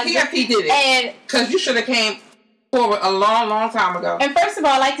Cosby. I don't care if he did it. Because you should have came forward a long, long time ago. And first of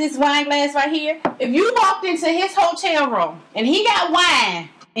all, like this wine glass right here, if you walked into his hotel room and he got wine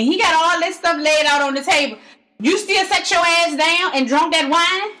and he got all this stuff laid out on the table, you still sat your ass down and drunk that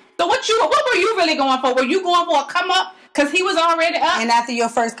wine? So what were you really going for? Were you going for a come up? Because he was already up. And after your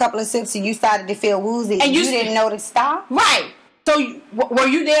first couple of sips, you started to feel woozy. And you didn't know to stop? Right. So were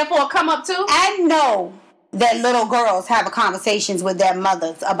you there for a come up too? I know that little girls have conversations with their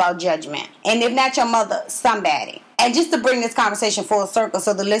mothers about judgment. And if not your mother, somebody. And just to bring this conversation full circle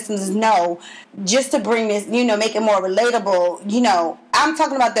so the listeners know, just to bring this, make it more relatable, I'm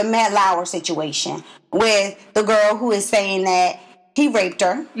talking about the Matt Lauer situation with the girl who is saying that he raped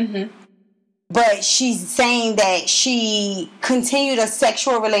her. Mm-hmm. But she's saying that she continued a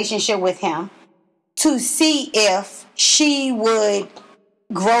sexual relationship with him to see if she would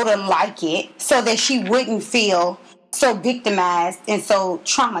grow to like it so that she wouldn't feel so victimized and so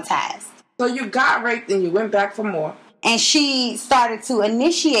traumatized. So you got raped and you went back for more. And she started to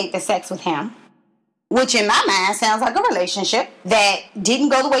initiate the sex with him, which in my mind sounds like a relationship that didn't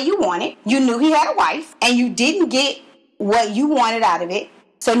go the way you wanted. You knew he had a wife, and you didn't get what you wanted out of it.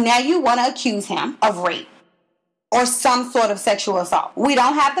 So now you want to accuse him of rape or some sort of sexual assault. We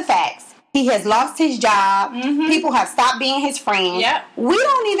don't have the facts. He has lost his job. Mm-hmm. People have stopped being his friends. Yep. We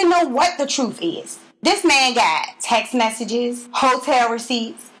don't even know what the truth is. This man got text messages, hotel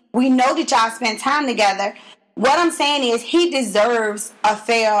receipts. We know that y'all spent time together. What I'm saying is he deserves a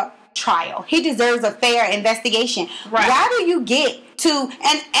fair trial. He deserves a fair investigation. Right. Why do you get to,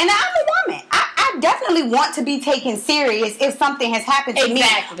 and I'm a woman. I definitely want to be taken serious if something has happened to me.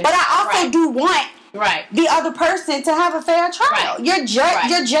 But I also do want the other person to have a fair trial. Right.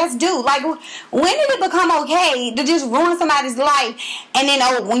 You're just due. Like, when did it become okay to just ruin somebody's life and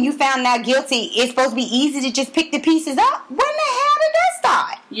then, when you found out guilty, it's supposed to be easy to just pick the pieces up? When the hell did that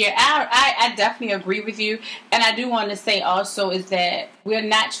start? Yeah, I definitely agree with you. And I do want to say also is that we're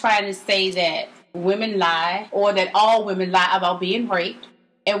not trying to say that women lie or that all women lie about being raped.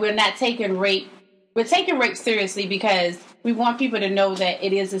 And we're not taking rape. We're taking rape seriously because we want people to know that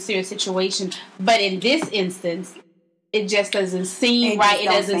it is a serious situation. But in this instance, it just doesn't seem right. It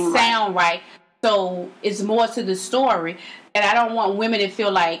doesn't sound right. So it's more to the story. And I don't want women to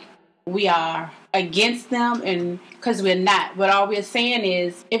feel like we are against them, and because we're not. But all we're saying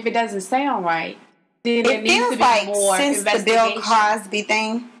is, if it doesn't sound right, then there needs to be more investigation. Since the Bill Cosby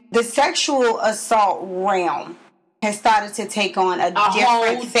thing, the sexual assault realm has started to take on a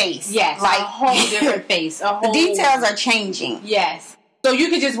different face. Yes, like a whole different face. The details are changing. Yes. So you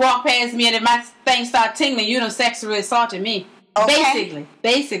could just walk past me and if my thing start tingling, you done sexually assaulted me. Okay.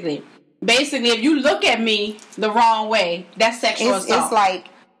 Basically, if you look at me the wrong way, that's sexual assault. It's like,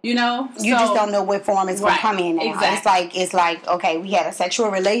 you just don't know what form it's going to come in now. Exactly. It's like, okay, we had a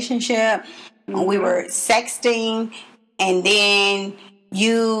sexual relationship, and we were sexting, and then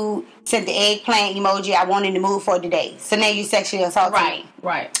you sent the eggplant emoji. I wanted to move for today. So now you sexually assaulted me.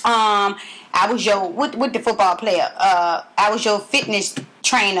 Right. I was your with the football player. I was your fitness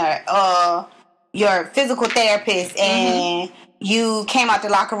trainer. Your physical therapist, and you came out the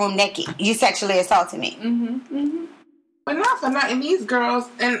locker room naked. You sexually assaulted me. But not for nothing, these girls,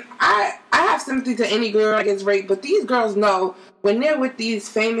 and I have sympathy to any girl that gets raped, but these girls know when they're with these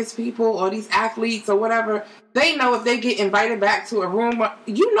famous people or these athletes or whatever, they know if they get invited back to a room,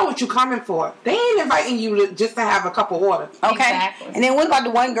 you know what you're coming for. They ain't inviting you just to have a couple orders. Okay. Exactly. And then what about the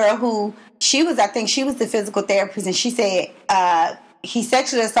one girl who, I think she was the physical therapist, and she said he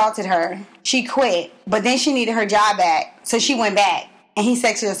sexually assaulted her. She quit, but then she needed her job back, so she went back. And he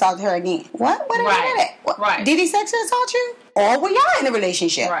sexually assaulted her again. What did Right. Did he sexually assault you? Or were y'all in a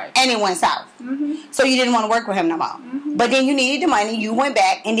relationship? Right. And it went south. So you didn't want to work with him no more. But then you needed the money. You went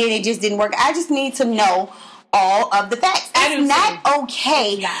back. And then it just didn't work. I just need to know all of the facts. It's not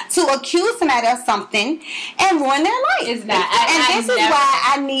okay to accuse somebody of something and ruin their life. It's not. This is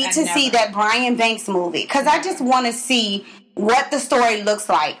why I need to see that Brian Banks movie. Because I just want to see what the story looks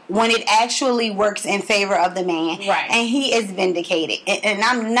like when it actually works in favor of the man. Right. And he is vindicated. And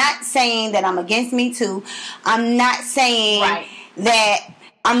I'm not saying that I'm against Me Too. I'm not saying that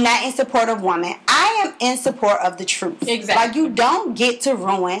I'm not in support of women. I am in support of the truth. Exactly. Like, you don't get to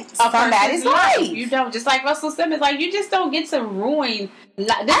ruin somebody's life. You don't. Just like Russell Simmons. Like, you just don't get to ruin. This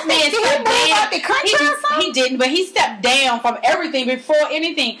man stepped down. The country or something? He didn't, but he stepped down from everything before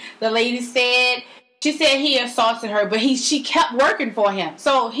anything. The lady said... She said he assaulted her, but she kept working for him.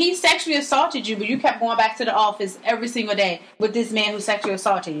 So he sexually assaulted you, but you kept going back to the office every single day with this man who sexually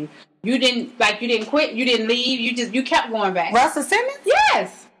assaulted you. You didn't quit, you didn't leave, you kept going back. Russell Simmons?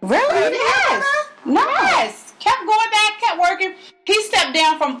 Yes. Really? Yes. No. Yes. Kept going back, kept working. He stepped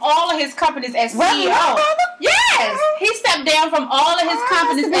down from all of his companies as CEO. Yes. He stepped down from all of his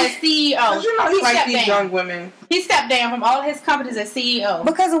companies as CEO. Because he like these young women. He stepped down from all of his companies as CEO.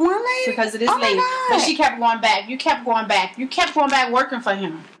 Because of one lady? Because of this lady. But she kept going back. You kept going back. You kept going back working for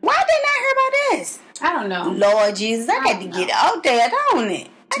him. Why didn't I hear about this? I don't know. Lord Jesus, I got to get out there, don't it?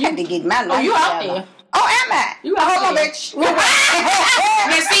 I got to get my life. Oh, you out there? Oh, am I? You out Hold there? on, bitch.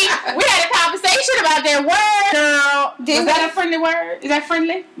 You see, we had a conversation about that word, girl. Was that a friendly word? Is that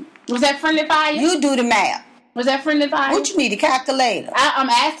friendly? Was that friendly fire? You do the math. Was that friendly fire? What you need, a calculator? I'm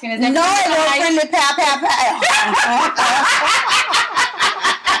asking. Is that no, it was friendly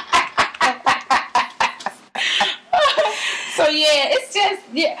So yeah, it's just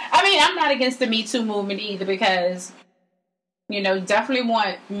I mean, I'm not against the Me Too movement either because definitely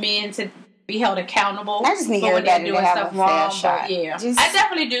want men to be held accountable. I just need everybody to have stuff a fair wrong, shot. But yeah, I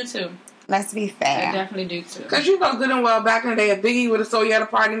definitely do too. Let's be I fair. definitely do too. Because you know good and well back in the day, if Biggie would have saw you at a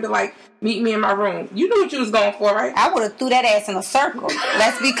party and be like, meet me in my room. You knew what you was going for, right? I would have threw that ass in a circle.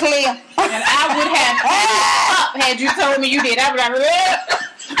 Let's be clear. And I would have up had you told me you did. I would have.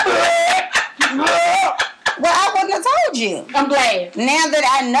 Well, I wouldn't have told you. I'm glad. Now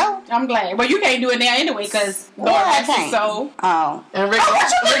that I know. I'm glad. Well, you can't do it now anyway because Well, I can't. so. Oh. And Rick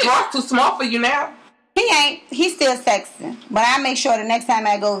Ross too small for you now. He ain't. He's still sexy. But I make sure the next time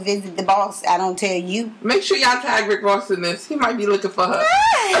I go visit the boss, I don't tell you. Make sure y'all tag Rick Ross in this. He might be looking for her.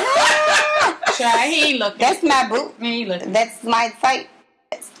 Child, he ain't looking. That's my boo. He ain't looking. That's my type.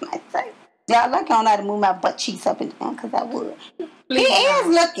 That's my type. Y'all like I don't know how to move my butt cheeks up and down because I would. Please He is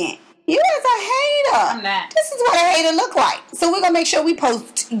don't. looking. You is a hater. I'm not. This is what a hater look like. So we're going to make sure we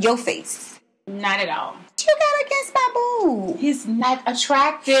post your face. Not at all. What you got against my boo? He's not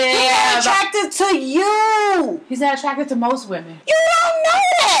attractive. He's not attracted to you. He's not attracted to most women. You don't know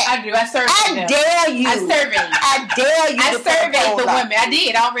that. I do. I surveyed I him. dare you. I surveyed. I dare you. I to put a surveyed poll the up. women. I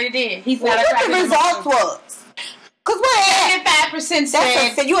did. I already did. He's Well, not what attracted the to most results women. was? Because what? 75%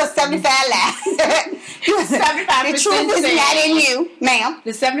 said. That's you a 75 lie. You a 75% The truth is said- not in you, ma'am. The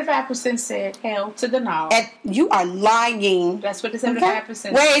 75% said hell to the no. You are lying. That's what the Okay?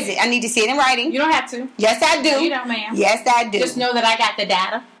 75% Where said. is it? I need to see it in writing. You don't have to. Yes, I do. No, you don't, ma'am. Yes, I do. Just know that I got the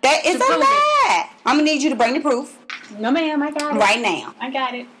data. That is to a prove lie. I'm going to need you to bring the proof No, ma'am, I got it. right now. I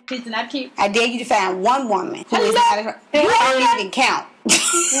got it. He's not cute. I dare you to find one woman who is Hello. not a, you don't even count.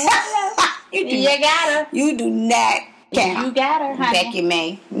 you, do, You got her. you do not count. You got her, honey. Becky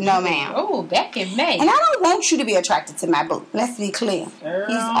May. No, ma'am. Oh, Becky May. And I don't want you to be attracted to my boo. Let's be clear. Girl,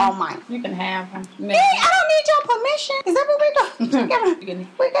 He's all mine. You can have him. Yeah, I don't need your permission. Is that what we do? We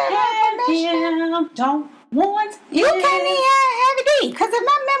got Have permission. him. Don't want You him. can't even have it D. Because if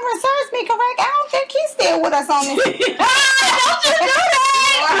my memory serves me correct, I don't think he's still with us on this. Don't you do that.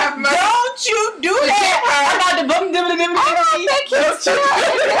 Lord have mercy. Don't you do that. I'm about to bum dim dim I don't think he's still.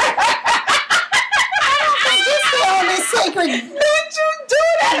 I don't think he's still on this sacred. Don't you do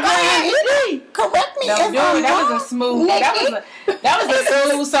that, Granny? Correct me Don't if do I'm it. That wrong. was a smooth. Nikki. That was a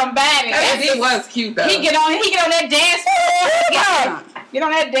smooth somebody. He was cute though. He get on that dance floor. Get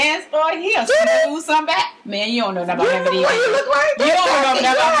on that dance floor. He a smooth somebody. Man, you don't know nothing You about know him. what he look like? You don't know You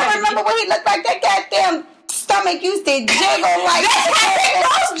nothing about don't him. remember what he looked like? That goddamn stomach used to jiggle like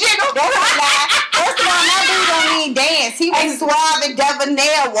that. jiggle. That's a lie. First of all, my dude don't need dance. He was suave and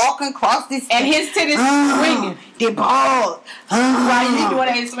debonair walking across this. And his titties swinging. The balls. Why you doing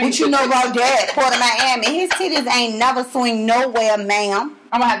that swing? What you know about that? Port of Miami. His titties ain't never swing nowhere, ma'am.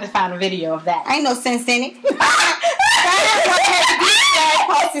 I'm gonna have to find a video of that. Ain't no sense in it.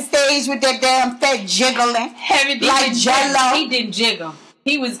 Across the stage with that damn fat jiggling. Heavy D Like didn't Jello. jiggle. He didn't jiggle.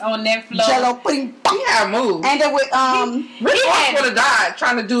 He was on that floor. Jello pudding. He had moves. And then with Rick Ross had- would have died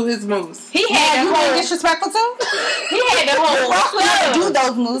trying to do his moves. He yeah, had you the being whole. disrespectful too? He had the whole Ross would never do club.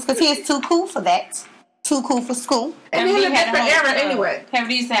 those moves because he is too cool for that. Too cool for school. And he in a had different whole era club. anyway.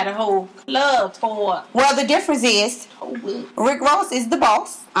 Heavy D's had a whole club for. Well, the difference is Rick Ross is the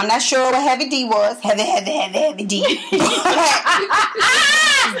boss. I'm not sure what Heavy D was. Heavy D.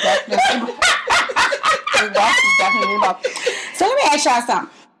 Rick Ross is definitely the boss. So let me ask y'all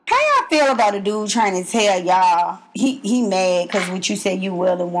something. How y'all feel about a dude trying to tell y'all he mad because what you said you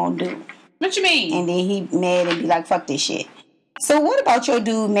will and won't do? What you mean? And then he mad and be like, fuck this shit. So what about your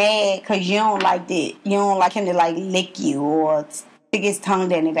dude mad because you don't like that? You don't like him to like lick you or stick his tongue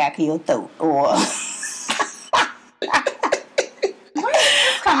down the back of your throat or... Where is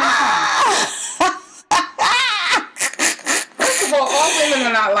this coming from? First of all women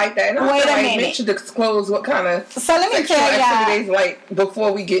are not like that. And I Wait feel a like minute. Mitch should disclose what kind of So let me sexual tell y'all... activities like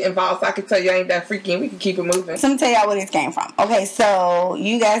before we get involved. So I can tell you I ain't that freaky and we can keep it moving. So let me tell y'all where this came from. Okay, so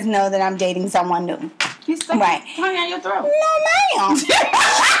you guys know that I'm dating someone new. He's stuck Right. tongue on your throat. No, ma'am.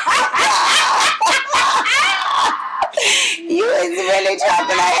 You is really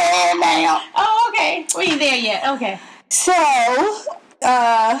dropping a head, ma'am. Oh, okay. We ain't there yet. Okay. So,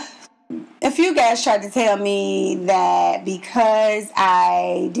 a few guys tried to tell me that because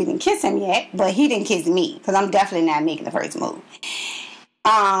I didn't kiss him yet, but he didn't kiss me, because I'm definitely not making the first move,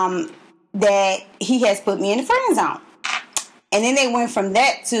 that he has put me in the friend zone. And then they went from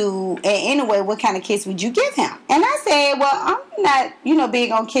that to, anyway, what kind of kiss would you give him? And I said, well, I'm not,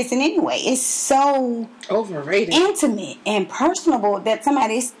 big on kissing anyway. It's so Overrated. intimate and personable that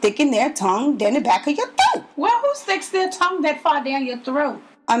somebody is sticking their tongue down the back of your throat. Well, who sticks their tongue that far down your throat?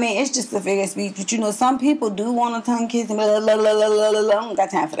 I mean, it's just a figure of speech, but some people do want a tongue kiss and blah, blah, blah, blah, blah, blah. I don't got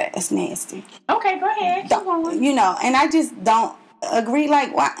time for that. It's nasty. Okay, go ahead. Keep going. And I just don't agree.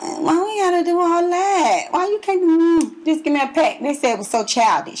 Like, why we gotta do all that? Why you can't just give me a peck? They said it was so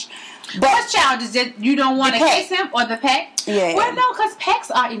childish. But what's childish? That you don't want to kiss him or the peck? Yeah. Well, no, because pecks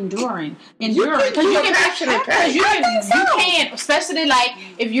are enduring. Because you can passionate peck. You can, especially like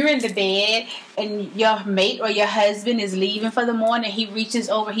if you're in the bed and your mate or your husband is leaving for the morning, he reaches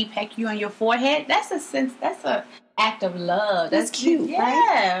over, he peck you on your forehead. That's a act of love. That's cute,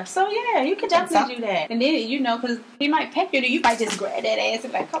 yeah. right? So yeah, you could definitely do that. And then because he might peck you, you might just grab that ass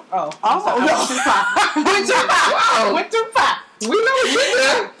and like, went too far. Went too far. We know what you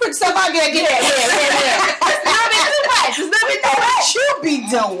do. Put somebody there, get that. It's a little bit too much. What you be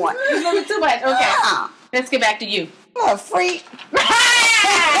doing? It's a little bit too much. Okay. Let's get back to you. What a freak.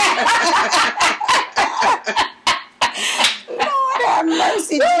 Lord have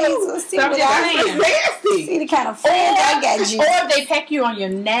mercy, Jesus. See the kind of friends I got you. Or if they peck you on your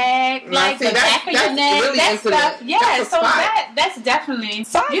neck, like the back of your neck, really that stuff. Yeah, that's so that's definitely.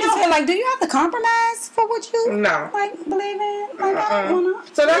 So I just feel like, do you have to compromise for what you believe in? Like, I don't wanna.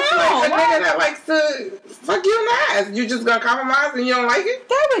 So that's like a nigga that likes to fuck you in the ass. You just gonna compromise and you don't like it?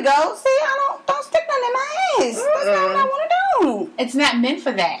 There we go. See, I don't stick nothing in my ass. That's not what I want to do. It's not meant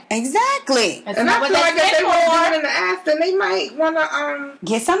for that. Exactly. That's and I not feel what like that's if they meant want to for. do it in the ass, then they might want to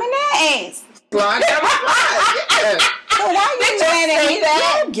get some in their ass. slide down the slide. So why you mad at me?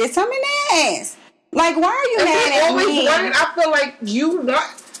 that? Yeah, get some in their ass. Like, why are you mad at always me? want it, I feel like you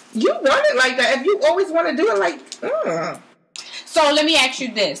want it like that. If you always want to do it like, So let me ask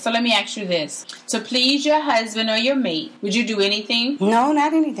you this. To please your husband or your mate, would you do anything? No,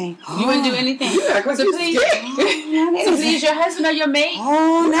 not anything. You wouldn't do anything. You act like to you please, Not to anything. please your husband or your mate.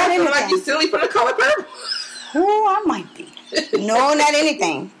 Oh, not I feel anything. like you silly for the color purple. Oh, I might be. No, not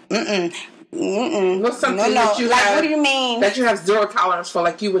anything. What's something No. that you Like, have, what do you mean? that you have zero tolerance for?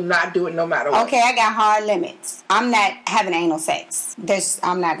 Like you would not do it no matter what. Okay, I got hard limits. I'm not having anal sex.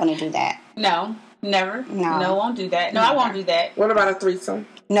 I'm not going to do that. No, never. No. No, won't do that. No, I won't do that. What about a threesome?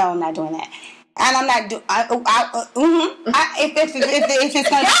 No, I'm not doing that. And I'm not doing. If it's going You changed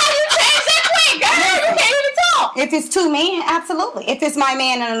that quick. You can't even talk. if it's two men, absolutely. If it's my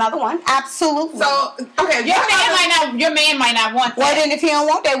man and another one, absolutely. So, okay. Your man might not want that. Well, then if he don't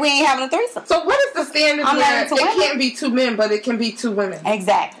want that, we ain't having a threesome. So what is the standard I'm where not it into women. can't be two men, but it can be two women?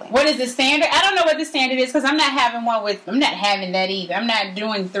 Exactly. What is the standard? I don't know what the standard is because I'm not having that either. I'm not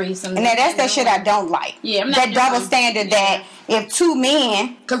doing threesomes. And that's that shit I don't like. Yeah, I'm not that doing double them. standard that if two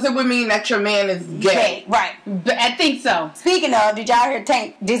men, Because it would mean that your man is gay. right. But I think so. Speaking of, did y'all hear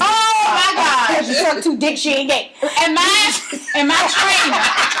Tank? This, Oh my God! She sucked two dicks, she ain't gay. And my trainer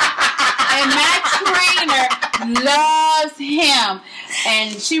loves him,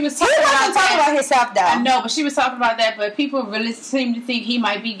 and she was He talking wasn't about talking that. about himself though. I know, but she was talking about that. But people really seem to think he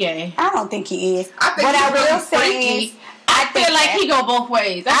might be gay. I don't think he is. I think what he's I will really say freaky. is, I feel like he go both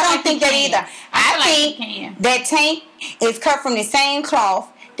ways. I don't think that either. I feel like he think can. that Tank is cut from the same cloth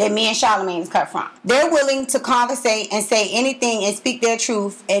that me and Charlamagne is cut from. They're willing to conversate and say anything and speak their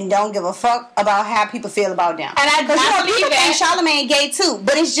truth and don't give a fuck about how people feel about them. And I believe people that. think Charlamagne gay too,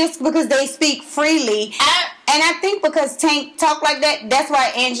 but it's just because they speak freely. And I think because Tank talked like that, that's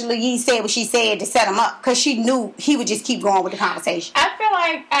why Angela Yee said what she said to set him up, because she knew he would just keep going with the conversation. I feel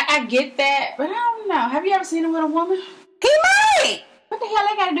like I get that, but I don't know. Have you ever seen him with a woman? He might. What the hell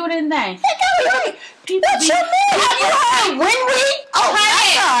they got to do with anything? What you mean? Have you heard Winry? Oh,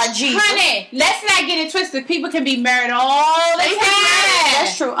 my God, Jesus. Honey, let's not get it twisted. People can be married all the time.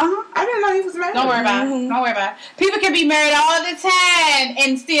 That's true. I didn't know he was married. Don't worry about it. Don't worry about it. People can be married all the time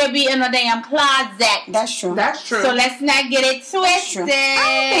and still be in a damn closet. That's true. That's true. So let's not get it twisted.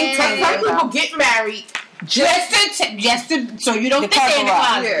 I don't think some people get married just to so you don't The think they're in the cover up.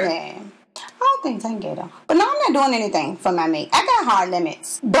 closet. Yeah. I don't think Tank gay though. But no, I'm not doing anything for my mate. I got hard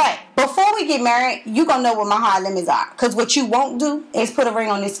limits. But before we get married, you gonna know what my hard limits are. Because what you won't do is put a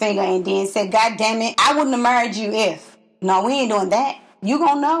ring on this finger and then say, God damn it, I wouldn't have married you if. No, we ain't doing that. You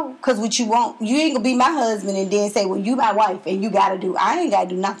gonna know. Because what you won't, you ain't gonna be my husband and then say, well, you my wife and you gotta do. I ain't gotta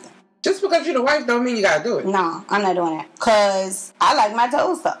do nothing. Just because you're the wife don't mean you gotta do it. No, I'm not doing that. Because I like my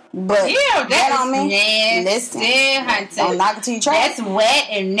toes up. But Ew, that that's on me. nasty, Listen, honey. don't knock it till you try it. That's wet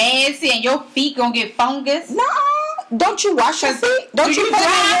and nasty, and your feet gonna get fungus. No, don't you wash your feet? Don't you put them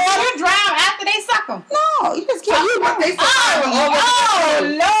in water? You drown after they suck them. No, you just keep You want they Oh,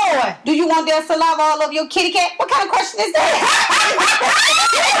 Lord. Do you want their saliva all over your kitty cat? What kind of question is that?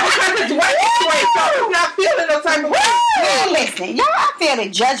 because it's white anyway, so you're not feeling no type of way. Man, listen, y'all, I feel the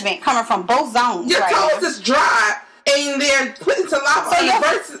judgment coming from both zones. Your right toes now. is dry, and they're putting saliva on it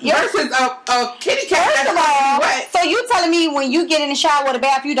versus a kitty cat that's wet. So you telling me when you get in the shower or the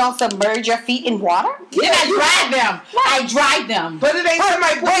bath, you don't submerge your feet in water? Yeah, I dry them. I dry them. But it ain't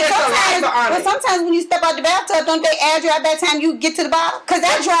somebody put their saliva on it. But sometimes when you step out the bathtub, don't they add you at that time you get to the bottom? Because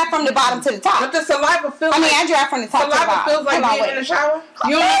I dry from the bottom to the top. But the saliva feels I dry from the top to the bottom. Saliva feels like being in the shower.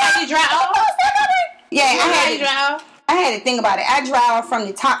 You don't know how you dry off? Yeah, I had to think about it. I dry from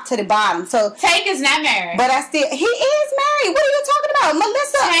the top to the bottom. So Tank is not married. But he is married. What are you talking about?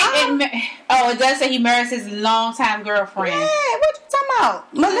 Melissa. It does say he marries his longtime girlfriend. Yeah, what you talking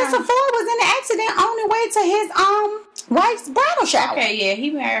about? Melissa Ford was in an accident on the way to his wife's bridal shower. Okay, yeah, he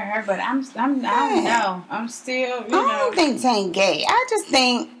married her, but I don't know. I'm still, I don't think Tank gay. I just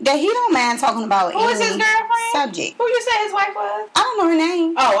think that he don't mind talking about Who is his girlfriend? Subject. Who you said his wife was? I don't know her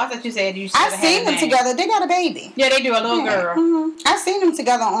name. Oh, I thought you said you. I've seen them together. They got a baby. Yeah, they do, a little girl. Mm-hmm. I've seen them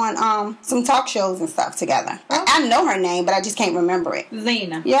together on some talk shows and stuff together. Oh. I know her name, but I just can't remember it.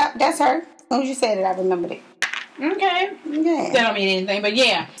 Zena. Yep, that's her. As soon as you said it, I remembered it. Okay. Yeah. That don't mean anything, but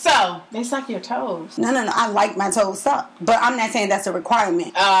yeah. So, they suck your toes. No. I like my toes sucked. But I'm not saying that's a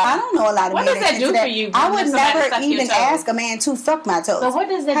requirement. I don't know a lot of men. What does that do for you? I would never even ask a man to suck my toes. So what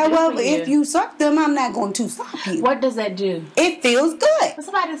does that do However, for you? if you suck them, I'm not going to stop you. What does that do? It feels good. For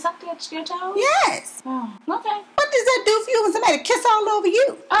somebody to suck your toes? Yes. Oh, okay. What does that do for you when somebody kiss all over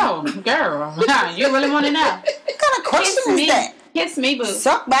you? Oh, girl. You really want to know? What kind of question is that? Kiss me, boo.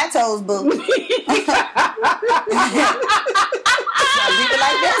 Suck my toes, boo. Some people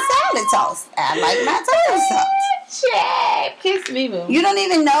like their salad tossed. I like my toes sucked. Check. Kiss me, boo. You don't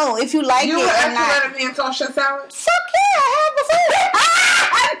even know if you like it or not. You would actually let a man toss your salad? Fuck yeah, I have before.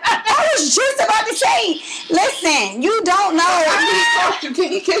 I was just about to say, listen, you don't know. After he tossed you,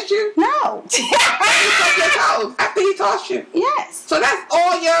 can he kiss you? No. After he tossed your toes? After he tossed you? Yes. So that's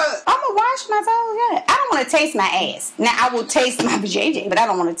all your... I'm going to wash my toes, yeah. I don't want to taste my ass. Now, I will taste my vajayjay, but I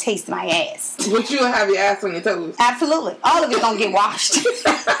don't want to taste my ass. But you'll have your ass on your toes? Absolutely. All of it going to get washed.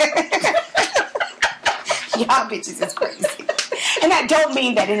 Y'all bitches is crazy. And I don't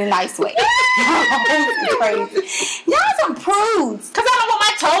mean that in a nice way. Y'all crazy. Y'all some prudes. Because I don't want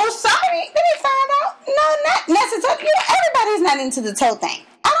my toes sucked. Let me find out. No, not necessarily. Everybody's not into the toe thing.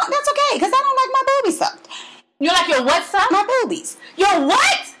 That's okay, because I don't like my boobies sucked. You like your what sucked? My boobies. Your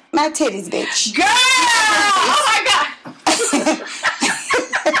what? My titties, bitch. Girl! Oh my God!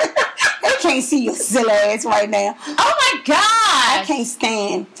 They can't see your silly ass right now. Oh my God! I can't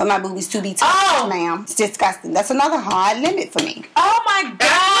stand for my boobies to be touched, ma'am. It's disgusting. That's another hard limit for me. Oh my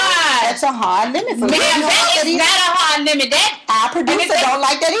God! That's a hard limit for me. Ma'am, that is not a hard limit. Our producer don't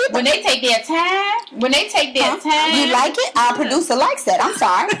like that either. When they take their time, you like it? Our producer likes that. I'm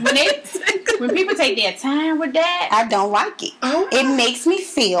sorry. When people take their time with that, I don't like it. It makes me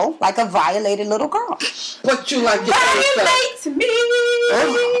feel like a violated little girl. But you like your violate me.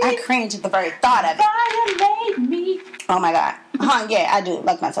 I cringe at the very thought of it. Violate me. Oh my God. Yeah, I do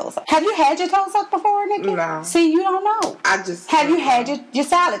like my toes sucked. Have you had your toes sucked before, Nikki? No. See, you don't know. Have you had your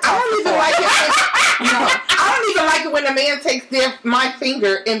salad tossed? I don't even like it. I don't even like it when a man takes my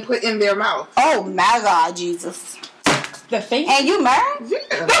finger and put in their mouth. Oh my God, Jesus. The finger? And you married? Yeah.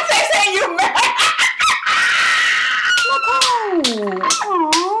 Don't say you married.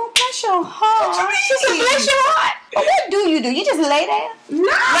 Oh, bless your heart. She said, bless your heart. But what do? You just lay there? No.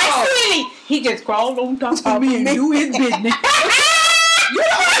 Like silly. He just crawled on top of me and do his business. You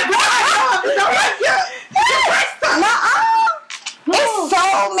don't like your breast touch. It's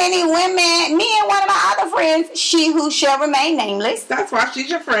so many women. Me and one of my other friends, she who shall remain nameless. That's why she's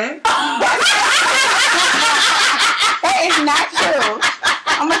your friend. That is not true.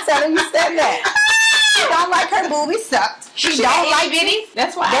 I'm gonna tell her you said that. She don't like her boobies sucked. She don't like bitties.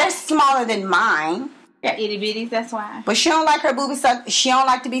 That's why they're smaller than mine. Yeah, itty bitties. That's why. But she don't like her boobies sucked. She don't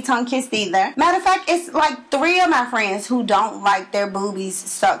like to be tongue kissed either. Matter of fact, it's like 3 of my friends who don't like their boobies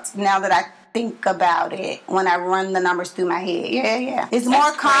sucked. Now that I think about it, when I run the numbers through my head, yeah, it's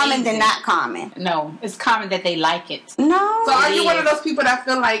more common than not common. No, it's common that they like it. No. So are you one of those people that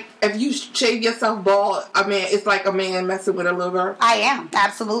feel like if you shave yourself bald, I mean, it's like a man messing with a little girl? I am,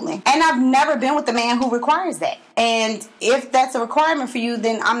 absolutely. And I've never been with a man who requires that. And if that's a requirement for you,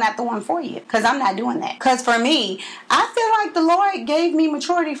 then I'm not the one for you. Because I'm not doing that. Because for me, I feel like the Lord gave me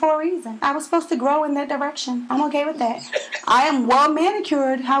maturity for a reason. I was supposed to grow in that direction. I'm okay with that. I am well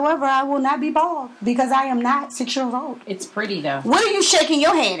manicured. However, I will not be bald. Because I am not 6 years old. It's pretty, though. What are you shaking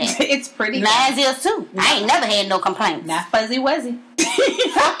your head at? It's pretty. Mine is too. I ain't never had no complaints. Not fuzzy wuzzy.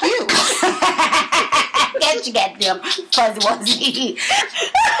 Fuck you. Guess you got them fuzzy wuzzy.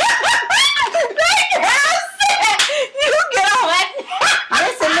 You get on that.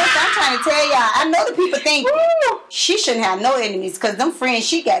 Listen, I'm trying trying to tell y'all. I know the people think she shouldn't have no enemies because them friends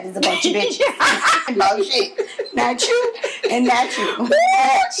she got is a bunch of bitches. No shit. Not you and not you.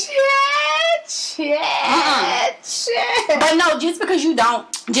 But no, just because you don't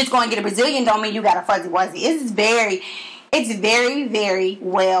just go and get a Brazilian don't mean you got a fuzzy wuzzy. It's very, very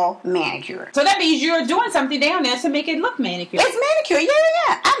well manicured. So that means you're doing something down there to make it look manicured. It's manicured,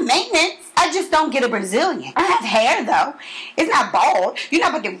 yeah. I'm maintenance. I just don't get a Brazilian. I have hair, though. It's not bald. You're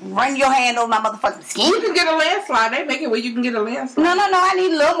not about to run your hand over my motherfucking skin. You can get a landslide. They make it where you can get a landslide. No. I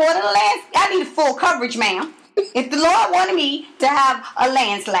need a little more than a landslide. I need full coverage, ma'am. If the Lord wanted me to have a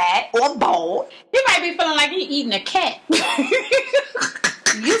landslide or bald, you might be feeling like you're eating a cat.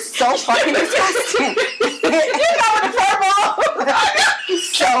 You so fucking disgusting. You know what the furball? You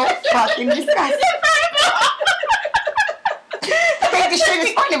so fucking disgusting. I think the shit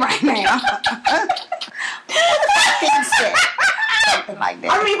is funny right now. Something like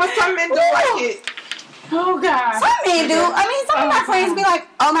that. I mean, but some men do like it. Oh, God. Some men do. I mean, some of my friends be like,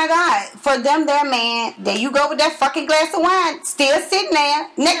 oh, my God. For them, their man, there you go with that fucking glass of wine. Still sitting there.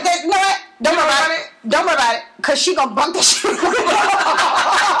 You know what? Don't worry about it. Don't worry about it. Because she going to bump the shit. Well, you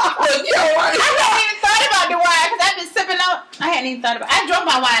know what? I hadn't even thought about the wine because I've been sipping on. I hadn't even thought about it. I drank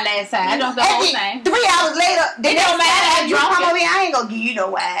my wine last time. I drank the whole thing. 3 hours later, it don't matter. I drank it. I ain't going to give you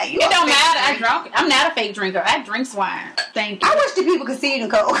no wine. It don't matter. I drank it. I'm not a fake drinker. I drink wine. Thank you. I wish the people could see it in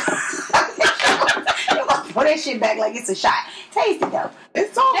cold. Pour that shit back like it's a shot. Taste it, though.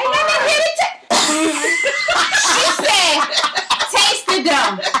 It's so hard. She said, taste it,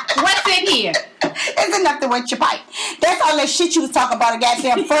 though. What's in here? It's enough to wet your pipe. That's all that shit you was talking about, a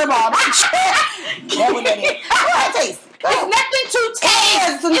goddamn furball, bitch. That's what that is. Go ahead, taste. It's nothing to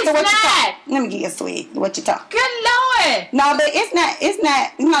taste. It's not. Let me get you sweet. What you talking? Good Lord. No, but it's not.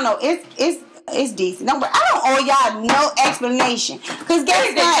 No, it's decent. No, but I don't owe y'all no explanation. Cause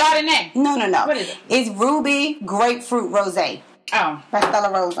guess what? Chardonnay. No. What is it? It's Ruby Grapefruit Rosé. Oh. By Stella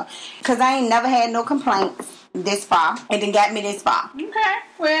Rosa. Cause I ain't never had no complaints this far. And then got me this far. Okay.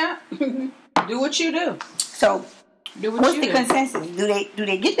 Well, do what you do. So, what's the consensus? Do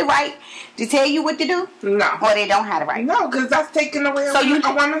they get the right to tell you what to do? No. Or they don't have the right? No, because that's taking away a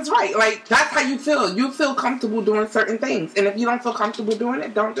woman's right. Like, that's how you feel. You feel comfortable doing certain things. And if you don't feel comfortable doing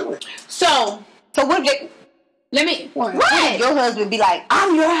it, don't do it. So what if What if your husband be like,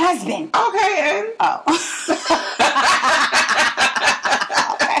 I'm your husband? Okay, and? Oh.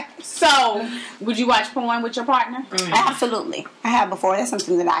 Okay. So, would you watch porn with your partner? Absolutely. I have before. That's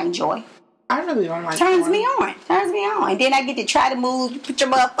something that I enjoy. I really don't like Turns porn. me on. And then I get to try to move. You put your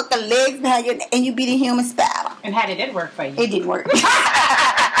motherfucking legs behind you and you be the human spider. And how did it work for you? It didn't work.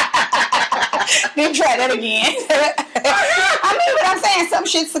 Then try that again. I mean, but I'm saying some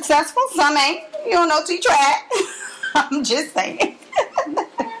shit's successful, some ain't. You don't know till you try it. I'm just saying.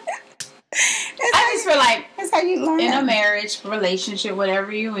 I just feel like that's how you learn. In a marriage, relationship,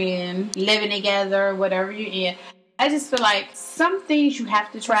 whatever you're in, living together, whatever you're in, I just feel like some things you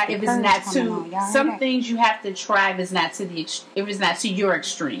have to try if it's not to. Some things you have to try if it's not to if it's not to your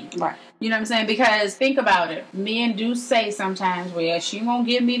extreme. Right. You know what I'm saying? Because think about it. Men do say sometimes, well, she won't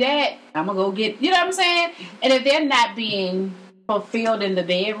give me that. I'm going to go get, you know what I'm saying? And if they're not being fulfilled in the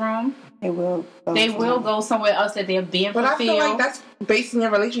bedroom, they will go somewhere else that they're being fulfilled. But I feel like that's basing your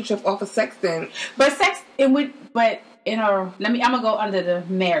relationship off of sex then. But I'm gonna go under the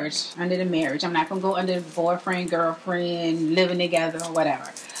marriage. I'm not gonna go under the boyfriend, girlfriend, living together or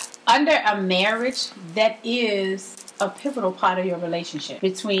whatever. Under a marriage, that is a pivotal part of your relationship,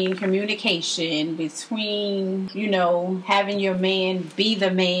 between communication, between, having your man be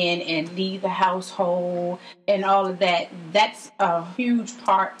the man and lead the household and all of that. That's a huge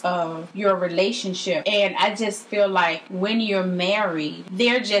part of your relationship. And I just feel like when you're married,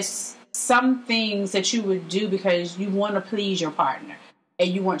 there are just some things that you would do because you want to please your partner and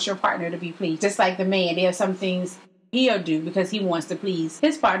you want your partner to be pleased. Just like the man, there are some things he'll do because he wants to please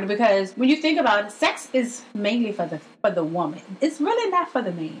his partner. Because when you think about it, sex is mainly for the woman. It's really not for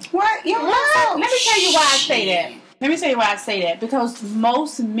the man. What? Let me tell you why I say that. Because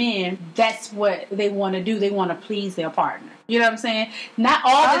most men, that's what they want to do. They want to please their partner. You know what I'm saying? Not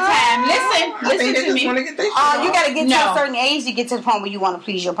all the time. Listen to me. You got to get to a certain age to get to the point where you want to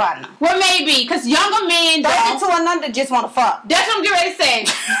please your partner. Well, maybe because younger men don't. To another just want to fuck. That's what I'm getting ready to say.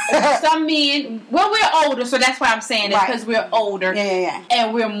 Some men, we're older, so that's why I'm saying it, because we're older,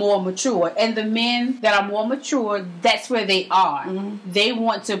 and we're more mature. And the men that are more mature, that's where they are. Mm-hmm. They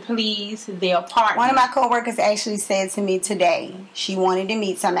want to please their partner. One of my coworkers actually said to me today, she wanted to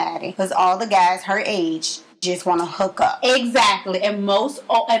meet somebody because all the guys her age just want to hook up. Exactly. And most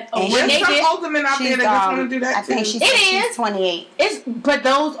when there's they some did, older men out there that just want to do that I think too. she's 28. But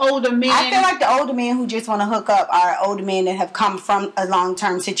those older men, I feel like the older men who just want to hook up are older men that have come from a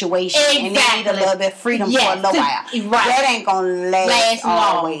long-term situation and they need a little bit of freedom for a little while. Right. That ain't gonna last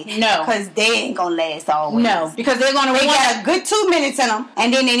always. No, because they ain't gonna last always. No, because they're gonna. They got a good 2 minutes in them,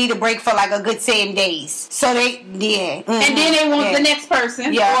 and then they need a break for like a good 7 days. So they, and then they want the next person,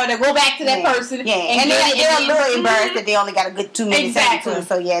 or to go back to that person. Yeah, and they're a little embarrassed that they only got a good 2 minutes. Exactly.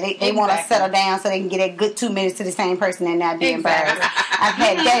 So they want to settle down so they can get a good 2 minutes to the same person and not be embarrassed. I've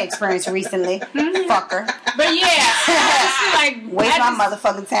had that experience recently. Fucker. But yeah, like waste my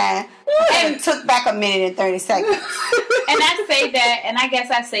motherfucking time. And it took back 1:30 seconds. And I say that, and I guess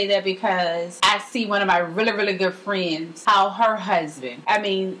I say that because I see one of my really, really good friends, how her husband,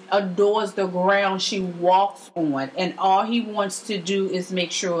 adores the ground she walks on, and all he wants to do is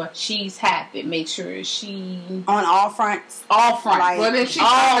make sure she's happy, make sure she on all fronts. Like, well, then she's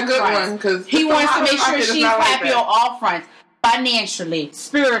a good one because he wants to make sure she's happy on all fronts. Financially,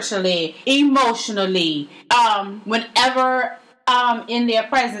 spiritually, emotionally, whenever in their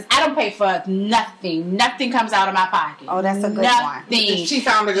presence, I don't pay for nothing. Nothing comes out of my pocket. Oh, that's a good one. She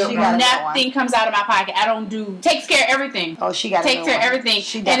found a good one. Nothing comes out of my pocket. I don't do takes care of everything. Oh, she got takes care of everything.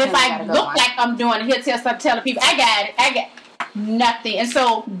 And if I look like I'm doing, he'll start telling people, I got nothing. And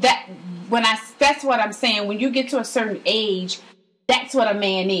so that's what I'm saying. When you get to a certain age, that's what a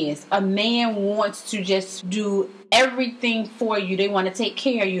man is. A man wants to just do everything for you. They want to take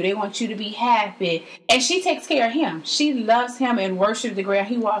care of you. They want you to be happy. And she takes care of him. She loves him and worships the ground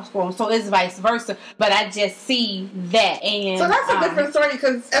he walks on. So it's vice versa. But I just see that. And so that's a different story,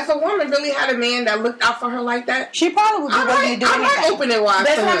 because if a woman really had a man that looked out for her like that, she probably would be willing to do anything. I might open it wide.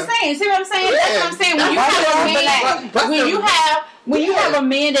 That's what I'm saying. See what I'm saying? Yeah. That's what I'm saying. When you have when you have a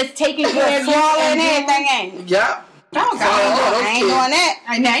man that's taking care of you and everything. Yep. Oh, God. I ain't doing that.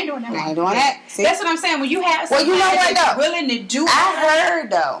 I ain't doing that. See? That's what I'm saying. When you have somebody you know what, though? willing to do I heard,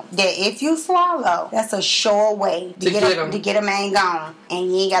 though, that if you swallow, that's a sure way to get a man gone.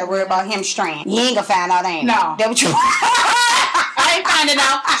 And you ain't got to worry about him straying. You ain't going to find out, ain't you? No. That what you I ain't finding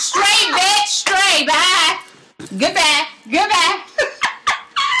out. Straight, bitch. Straight. Bye. Goodbye.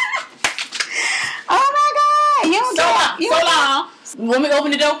 Oh, my God. You don't so long. Want me to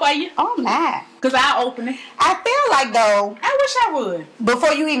open the door for you? Oh, my. Because I'll open it. I feel like, though, I wish I would.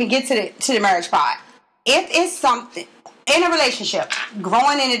 Before you even get to the marriage part, if it's something in a relationship,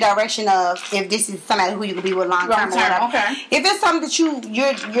 growing in the direction of if this is somebody who you can be with long term, okay. If it's something that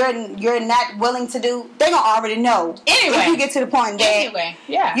you're not willing to do, they gonna already know. Anyway, if you get to the point that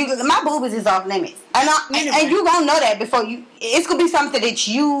my boobas is off limits, and you gonna know that before you. It's gonna be something that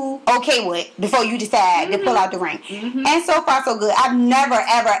you okay with before you decide to pull out the ring. Mm-hmm. And so far so good. I've never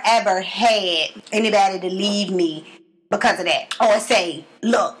ever had anybody to leave me because of that, or say,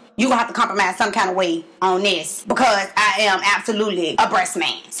 look, you gonna have to compromise some kind of way on this because I am absolutely a breast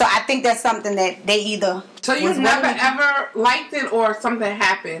man. So I think that's something that they either. So you've never ever liked it, or something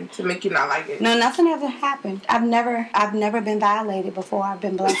happened to make you not like it? No, nothing ever happened. I've never been violated before. I've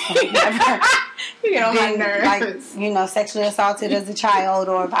been blessed. I've never you get on my nerves. Like, sexually assaulted as a child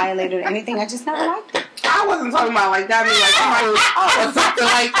or violated or anything. I just never liked it. I wasn't talking about like that. I mean, like somebody or something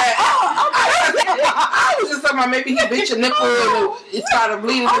like that. I was just talking about maybe he bit your nipple and it started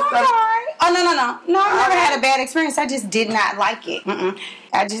bleeding and stuff. Oh, no. I never had a bad experience. I just did not like it.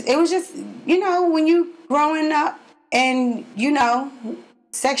 It was just, when you growing up and,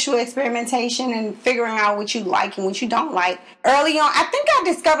 sexual experimentation and figuring out what you like and what you don't like. Early on, I think I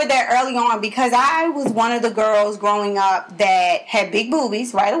discovered that early on because I was one of the girls growing up that had big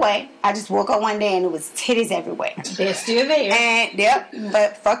boobies right away. I just woke up one day and it was titties everywhere. They're still there. And, yep,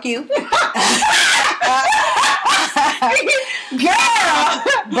 but fuck you. Girl!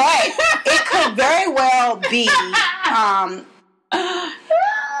 But it could very well be,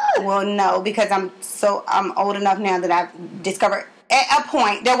 well, no, because I'm old enough now that I've discovered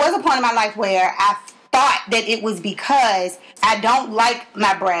there was a point in my life where I thought that it was because I don't like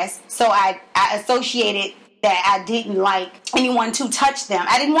my breasts, so I associated that I didn't like anyone to touch them.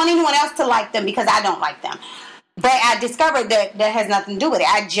 I didn't want anyone else to like them because I don't like them. But I discovered that has nothing to do with it.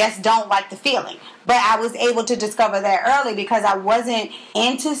 I just don't like the feeling. But I was able to discover that early because I wasn't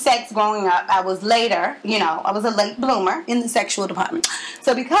into sex growing up. I was later, I was a late bloomer in the sexual department.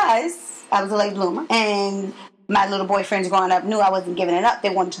 So because I was a late bloomer and my little boyfriends growing up knew I wasn't giving it up, they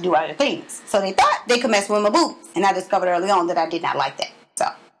wanted to do other things. So they thought they could mess with my boobs. And I discovered early on that I did not like that. So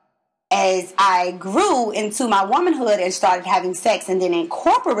as I grew into my womanhood and started having sex and then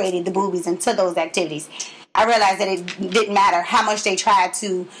incorporated the boobies into those activities, I realized that it didn't matter how much they tried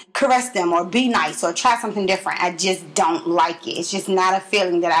to caress them or be nice or try something different. I just don't like it. It's just not a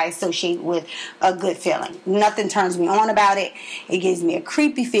feeling that I associate with a good feeling. Nothing turns me on about it. It gives me a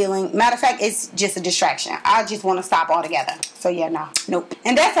creepy feeling. Matter of fact, it's just a distraction. I just want to stop altogether. So yeah, no. Nope.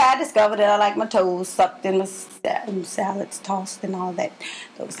 And that's how I discovered that I like my toes sucked and my salads tossed and all that.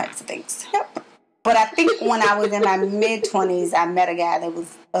 Those types of things. Yep. But I think when I was in my mid-20s, I met a guy that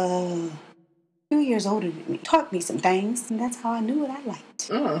was, 2 years older than me. Taught me some things, and that's how I knew what I liked.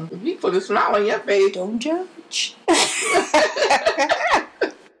 You put a smile on your face. Don't judge.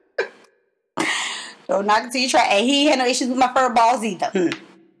 Don't knock it till you try. And he had no issues with my fur balls either.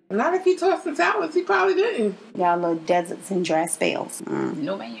 Not if he tossed some salads. He probably didn't. Y'all little deserts and dry spells.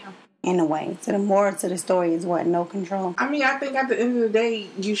 No, ma'am. In a way. So the moral to the story is what? No control. I mean, I think at the end of the day,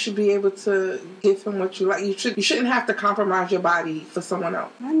 you should be able to give him what you like. You shouldn't have to compromise your body for someone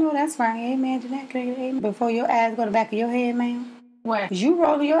else. I know that's right. Amen to that. Amen. Before your eyes go to the back of your head, ma'am. What? You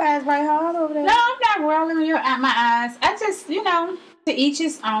rolling your eyes right hard over there. No, I'm not rolling my eyes. I just, to each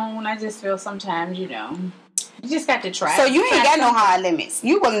his own. I just feel sometimes, you just got to try. So you ain't got no hard limits.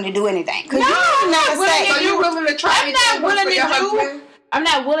 You willing to do anything? No, I'm not willing. So you willing to try? I'm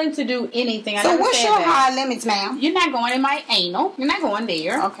not willing to do anything. So what's your hard limits, ma'am? You're not going in my anal. You're not going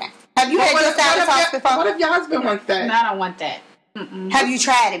there. Okay. Have you had your salad tossed before? What if your husband wants that? No, I don't want that. Mm-mm. Have you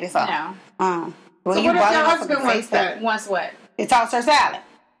tried it before? No. Well, so you what if your husband wants that? Wants what? To toss her salad.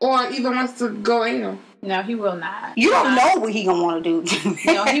 Or even wants to go anal. No, he will not. You don't know what he gonna want to do.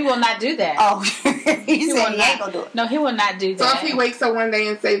 No, he will not do that. Oh, he said he ain't gonna do it. No, he will not do that. So if he wakes up one day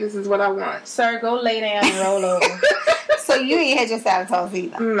and say, "This is what I want," sir, go lay down and roll over. So you ain't had your salad tossed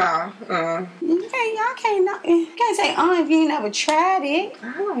either. No. You can't say if you ain't never tried it.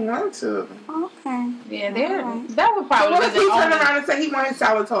 I don't want to. Okay. Yeah, that would probably. So what if he turn around and say he wanted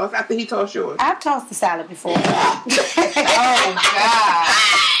salad tossed after he tossed yours? I've tossed the salad before. Oh God.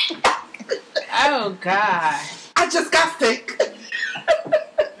 Oh God. I just got sick.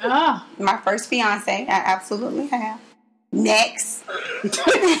 Oh. My first fiance, I absolutely have. Next.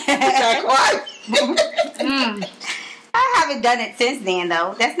 I haven't done it since then,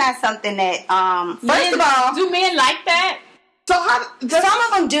 though. That's not something that, first of all... Do men like that? So some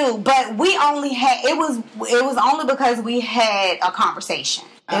of them do, but we only had... It was only because we had a conversation.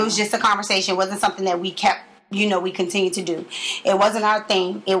 It was just a conversation. It wasn't something that we kept, we continued to do. It wasn't our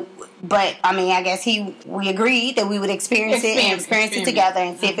thing. But, I mean, I guess we agreed that we would experience it together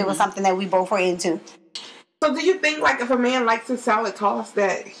and see if it was something that we both were into. So do you think, like, if a man likes his salad tossed,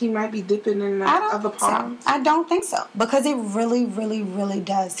 that he might be dipping in the other ponds? I don't think so. Because it really, really, really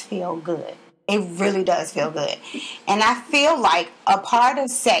does feel good. It really does feel good. And I feel like a part of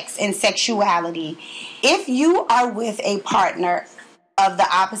sex and sexuality, if you are with a partner of the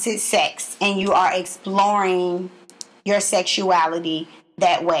opposite sex and you are exploring your sexuality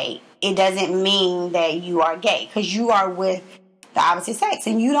that way, it doesn't mean that you are gay. Because you are with the opposite sex,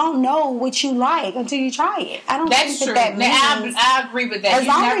 and you don't know what you like until you try it. I don't think that means... I agree with that. As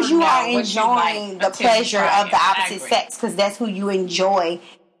long as you are enjoying the pleasure of the opposite sex, because that's who you enjoy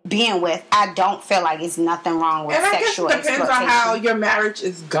being with, I don't feel like it's nothing wrong with sexual exploitation. And I guess it depends on how your marriage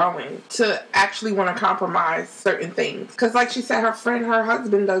is going to actually want to compromise certain things. Because like she said, her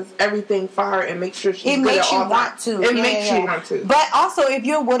husband does everything for her and makes sure she's good at all that. It makes you want to. But also, if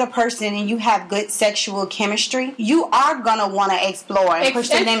you're with a person and you have good sexual chemistry, you are going to want to explore and push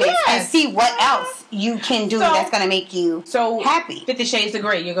the limits and see what else you can do that's going to make you happy. 50 Shades of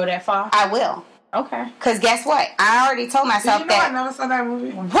Grey, you go that far? I will. Okay. Because guess what? I already told myself that. I never saw that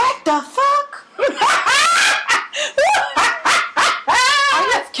movie. What the fuck? Are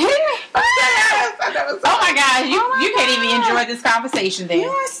you kidding me? Yes, I never saw Oh my God. You can't even enjoy this conversation then. You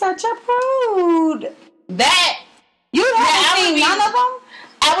are such a prude. You haven't seen none of them?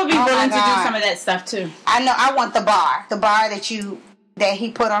 I would be willing to do some of that stuff too. I know. I want the bar. The bar that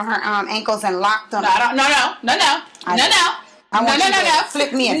he put on her ankles and locked them. No. No.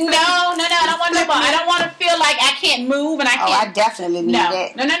 Flip me in. No. I don't want no bar. I don't want to feel like I can't move and I can't. Oh, I definitely need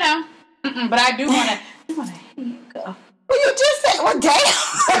that. No. But I do want to. Well, you just said, well,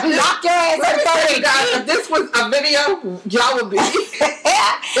 damn. Knock your ass in guys, if this was a video, y'all would be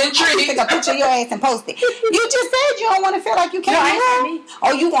intrigued. Take a picture of your ass and post it. You just said you don't want to feel like you can't move.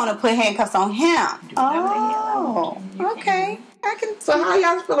 Oh, you want to put handcuffs on him. Oh, okay. So how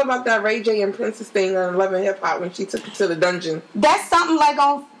y'all feel about that Ray J and Princess thing on Love and Hip Hop when she took it to the dungeon? That's something like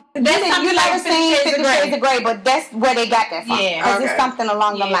on... You never seen 50 Shades of Grey, but that's where they got that from. Yeah. Because it's something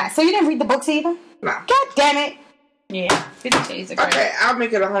along the lines. So you didn't read the books either? No. God damn it. Yeah. 50 Shades of Grey. Okay, I'll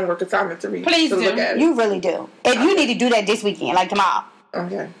make it a homework assignment to read. Please do. Look at it. You really do. And you need to do that this weekend, like tomorrow.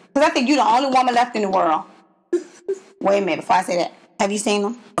 Okay. Because I think you're the only woman left in the world Wait a minute before I say that. Have you seen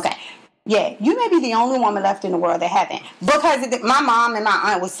them? Okay. Yeah, you may be the only woman left in the world that haven't. Because my mom and my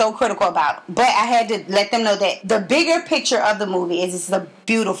aunt was so critical about it. But I had to let them know that the bigger picture of the movie is it's a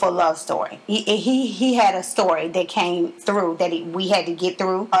beautiful love story. He had a story that came through that we had to get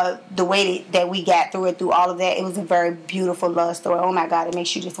through. The way that we got through it, through all of that, it was a very beautiful love story. Oh my God, it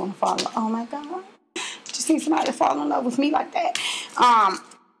makes you just want to fall in love. Oh my God. Just need somebody to fall in love with me like that.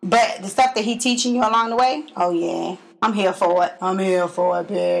 But the stuff that he teaching you along the way, oh yeah. I'm here for it. I'm here for it,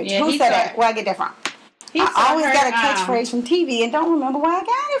 bitch. Yeah, Who said that? Where I get that from? I always got a catchphrase from TV and don't remember where I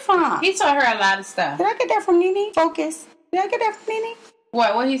got it from. He taught her a lot of stuff. Did I get that from Nene? Focus. Did I get that from Nene?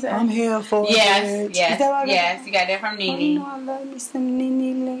 What he said? I'm here for it. Yes, you got that from Nene. You know I love me some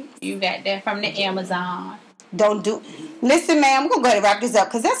Nene links. You got that from the Amazon. Listen, man, we're going to go ahead and wrap this up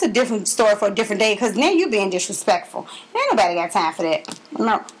because that's a different story for a different day because now you're being disrespectful. Ain't nobody got time for that.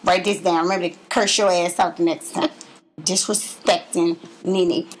 Remember, write this down. Remember to curse your ass out the next time. Disrespecting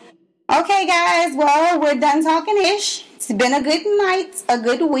Nene. Okay, guys. Well, we're done talking ish. It's been a good night, a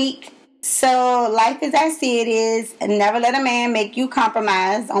good week. So, life as I see it is never let a man make you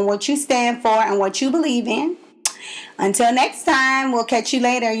compromise on what you stand for and what you believe in. Until next time, we'll catch you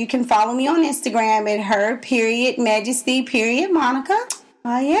later. You can follow me on Instagram at her.majesty.monica.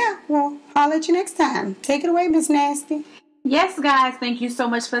 Yeah, we'll holler at you next time. Take it away, Miss Nasty. Yes, guys. Thank you so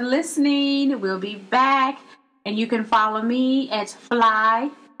much for listening. We'll be back. And you can follow me at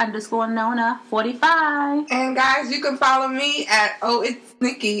fly_Nona45. And guys, you can follow me at it's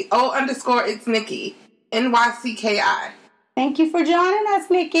Nikki, _it's Nikki, NYCKI. Thank you for joining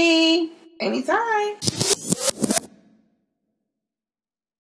us, Nikki. Anytime.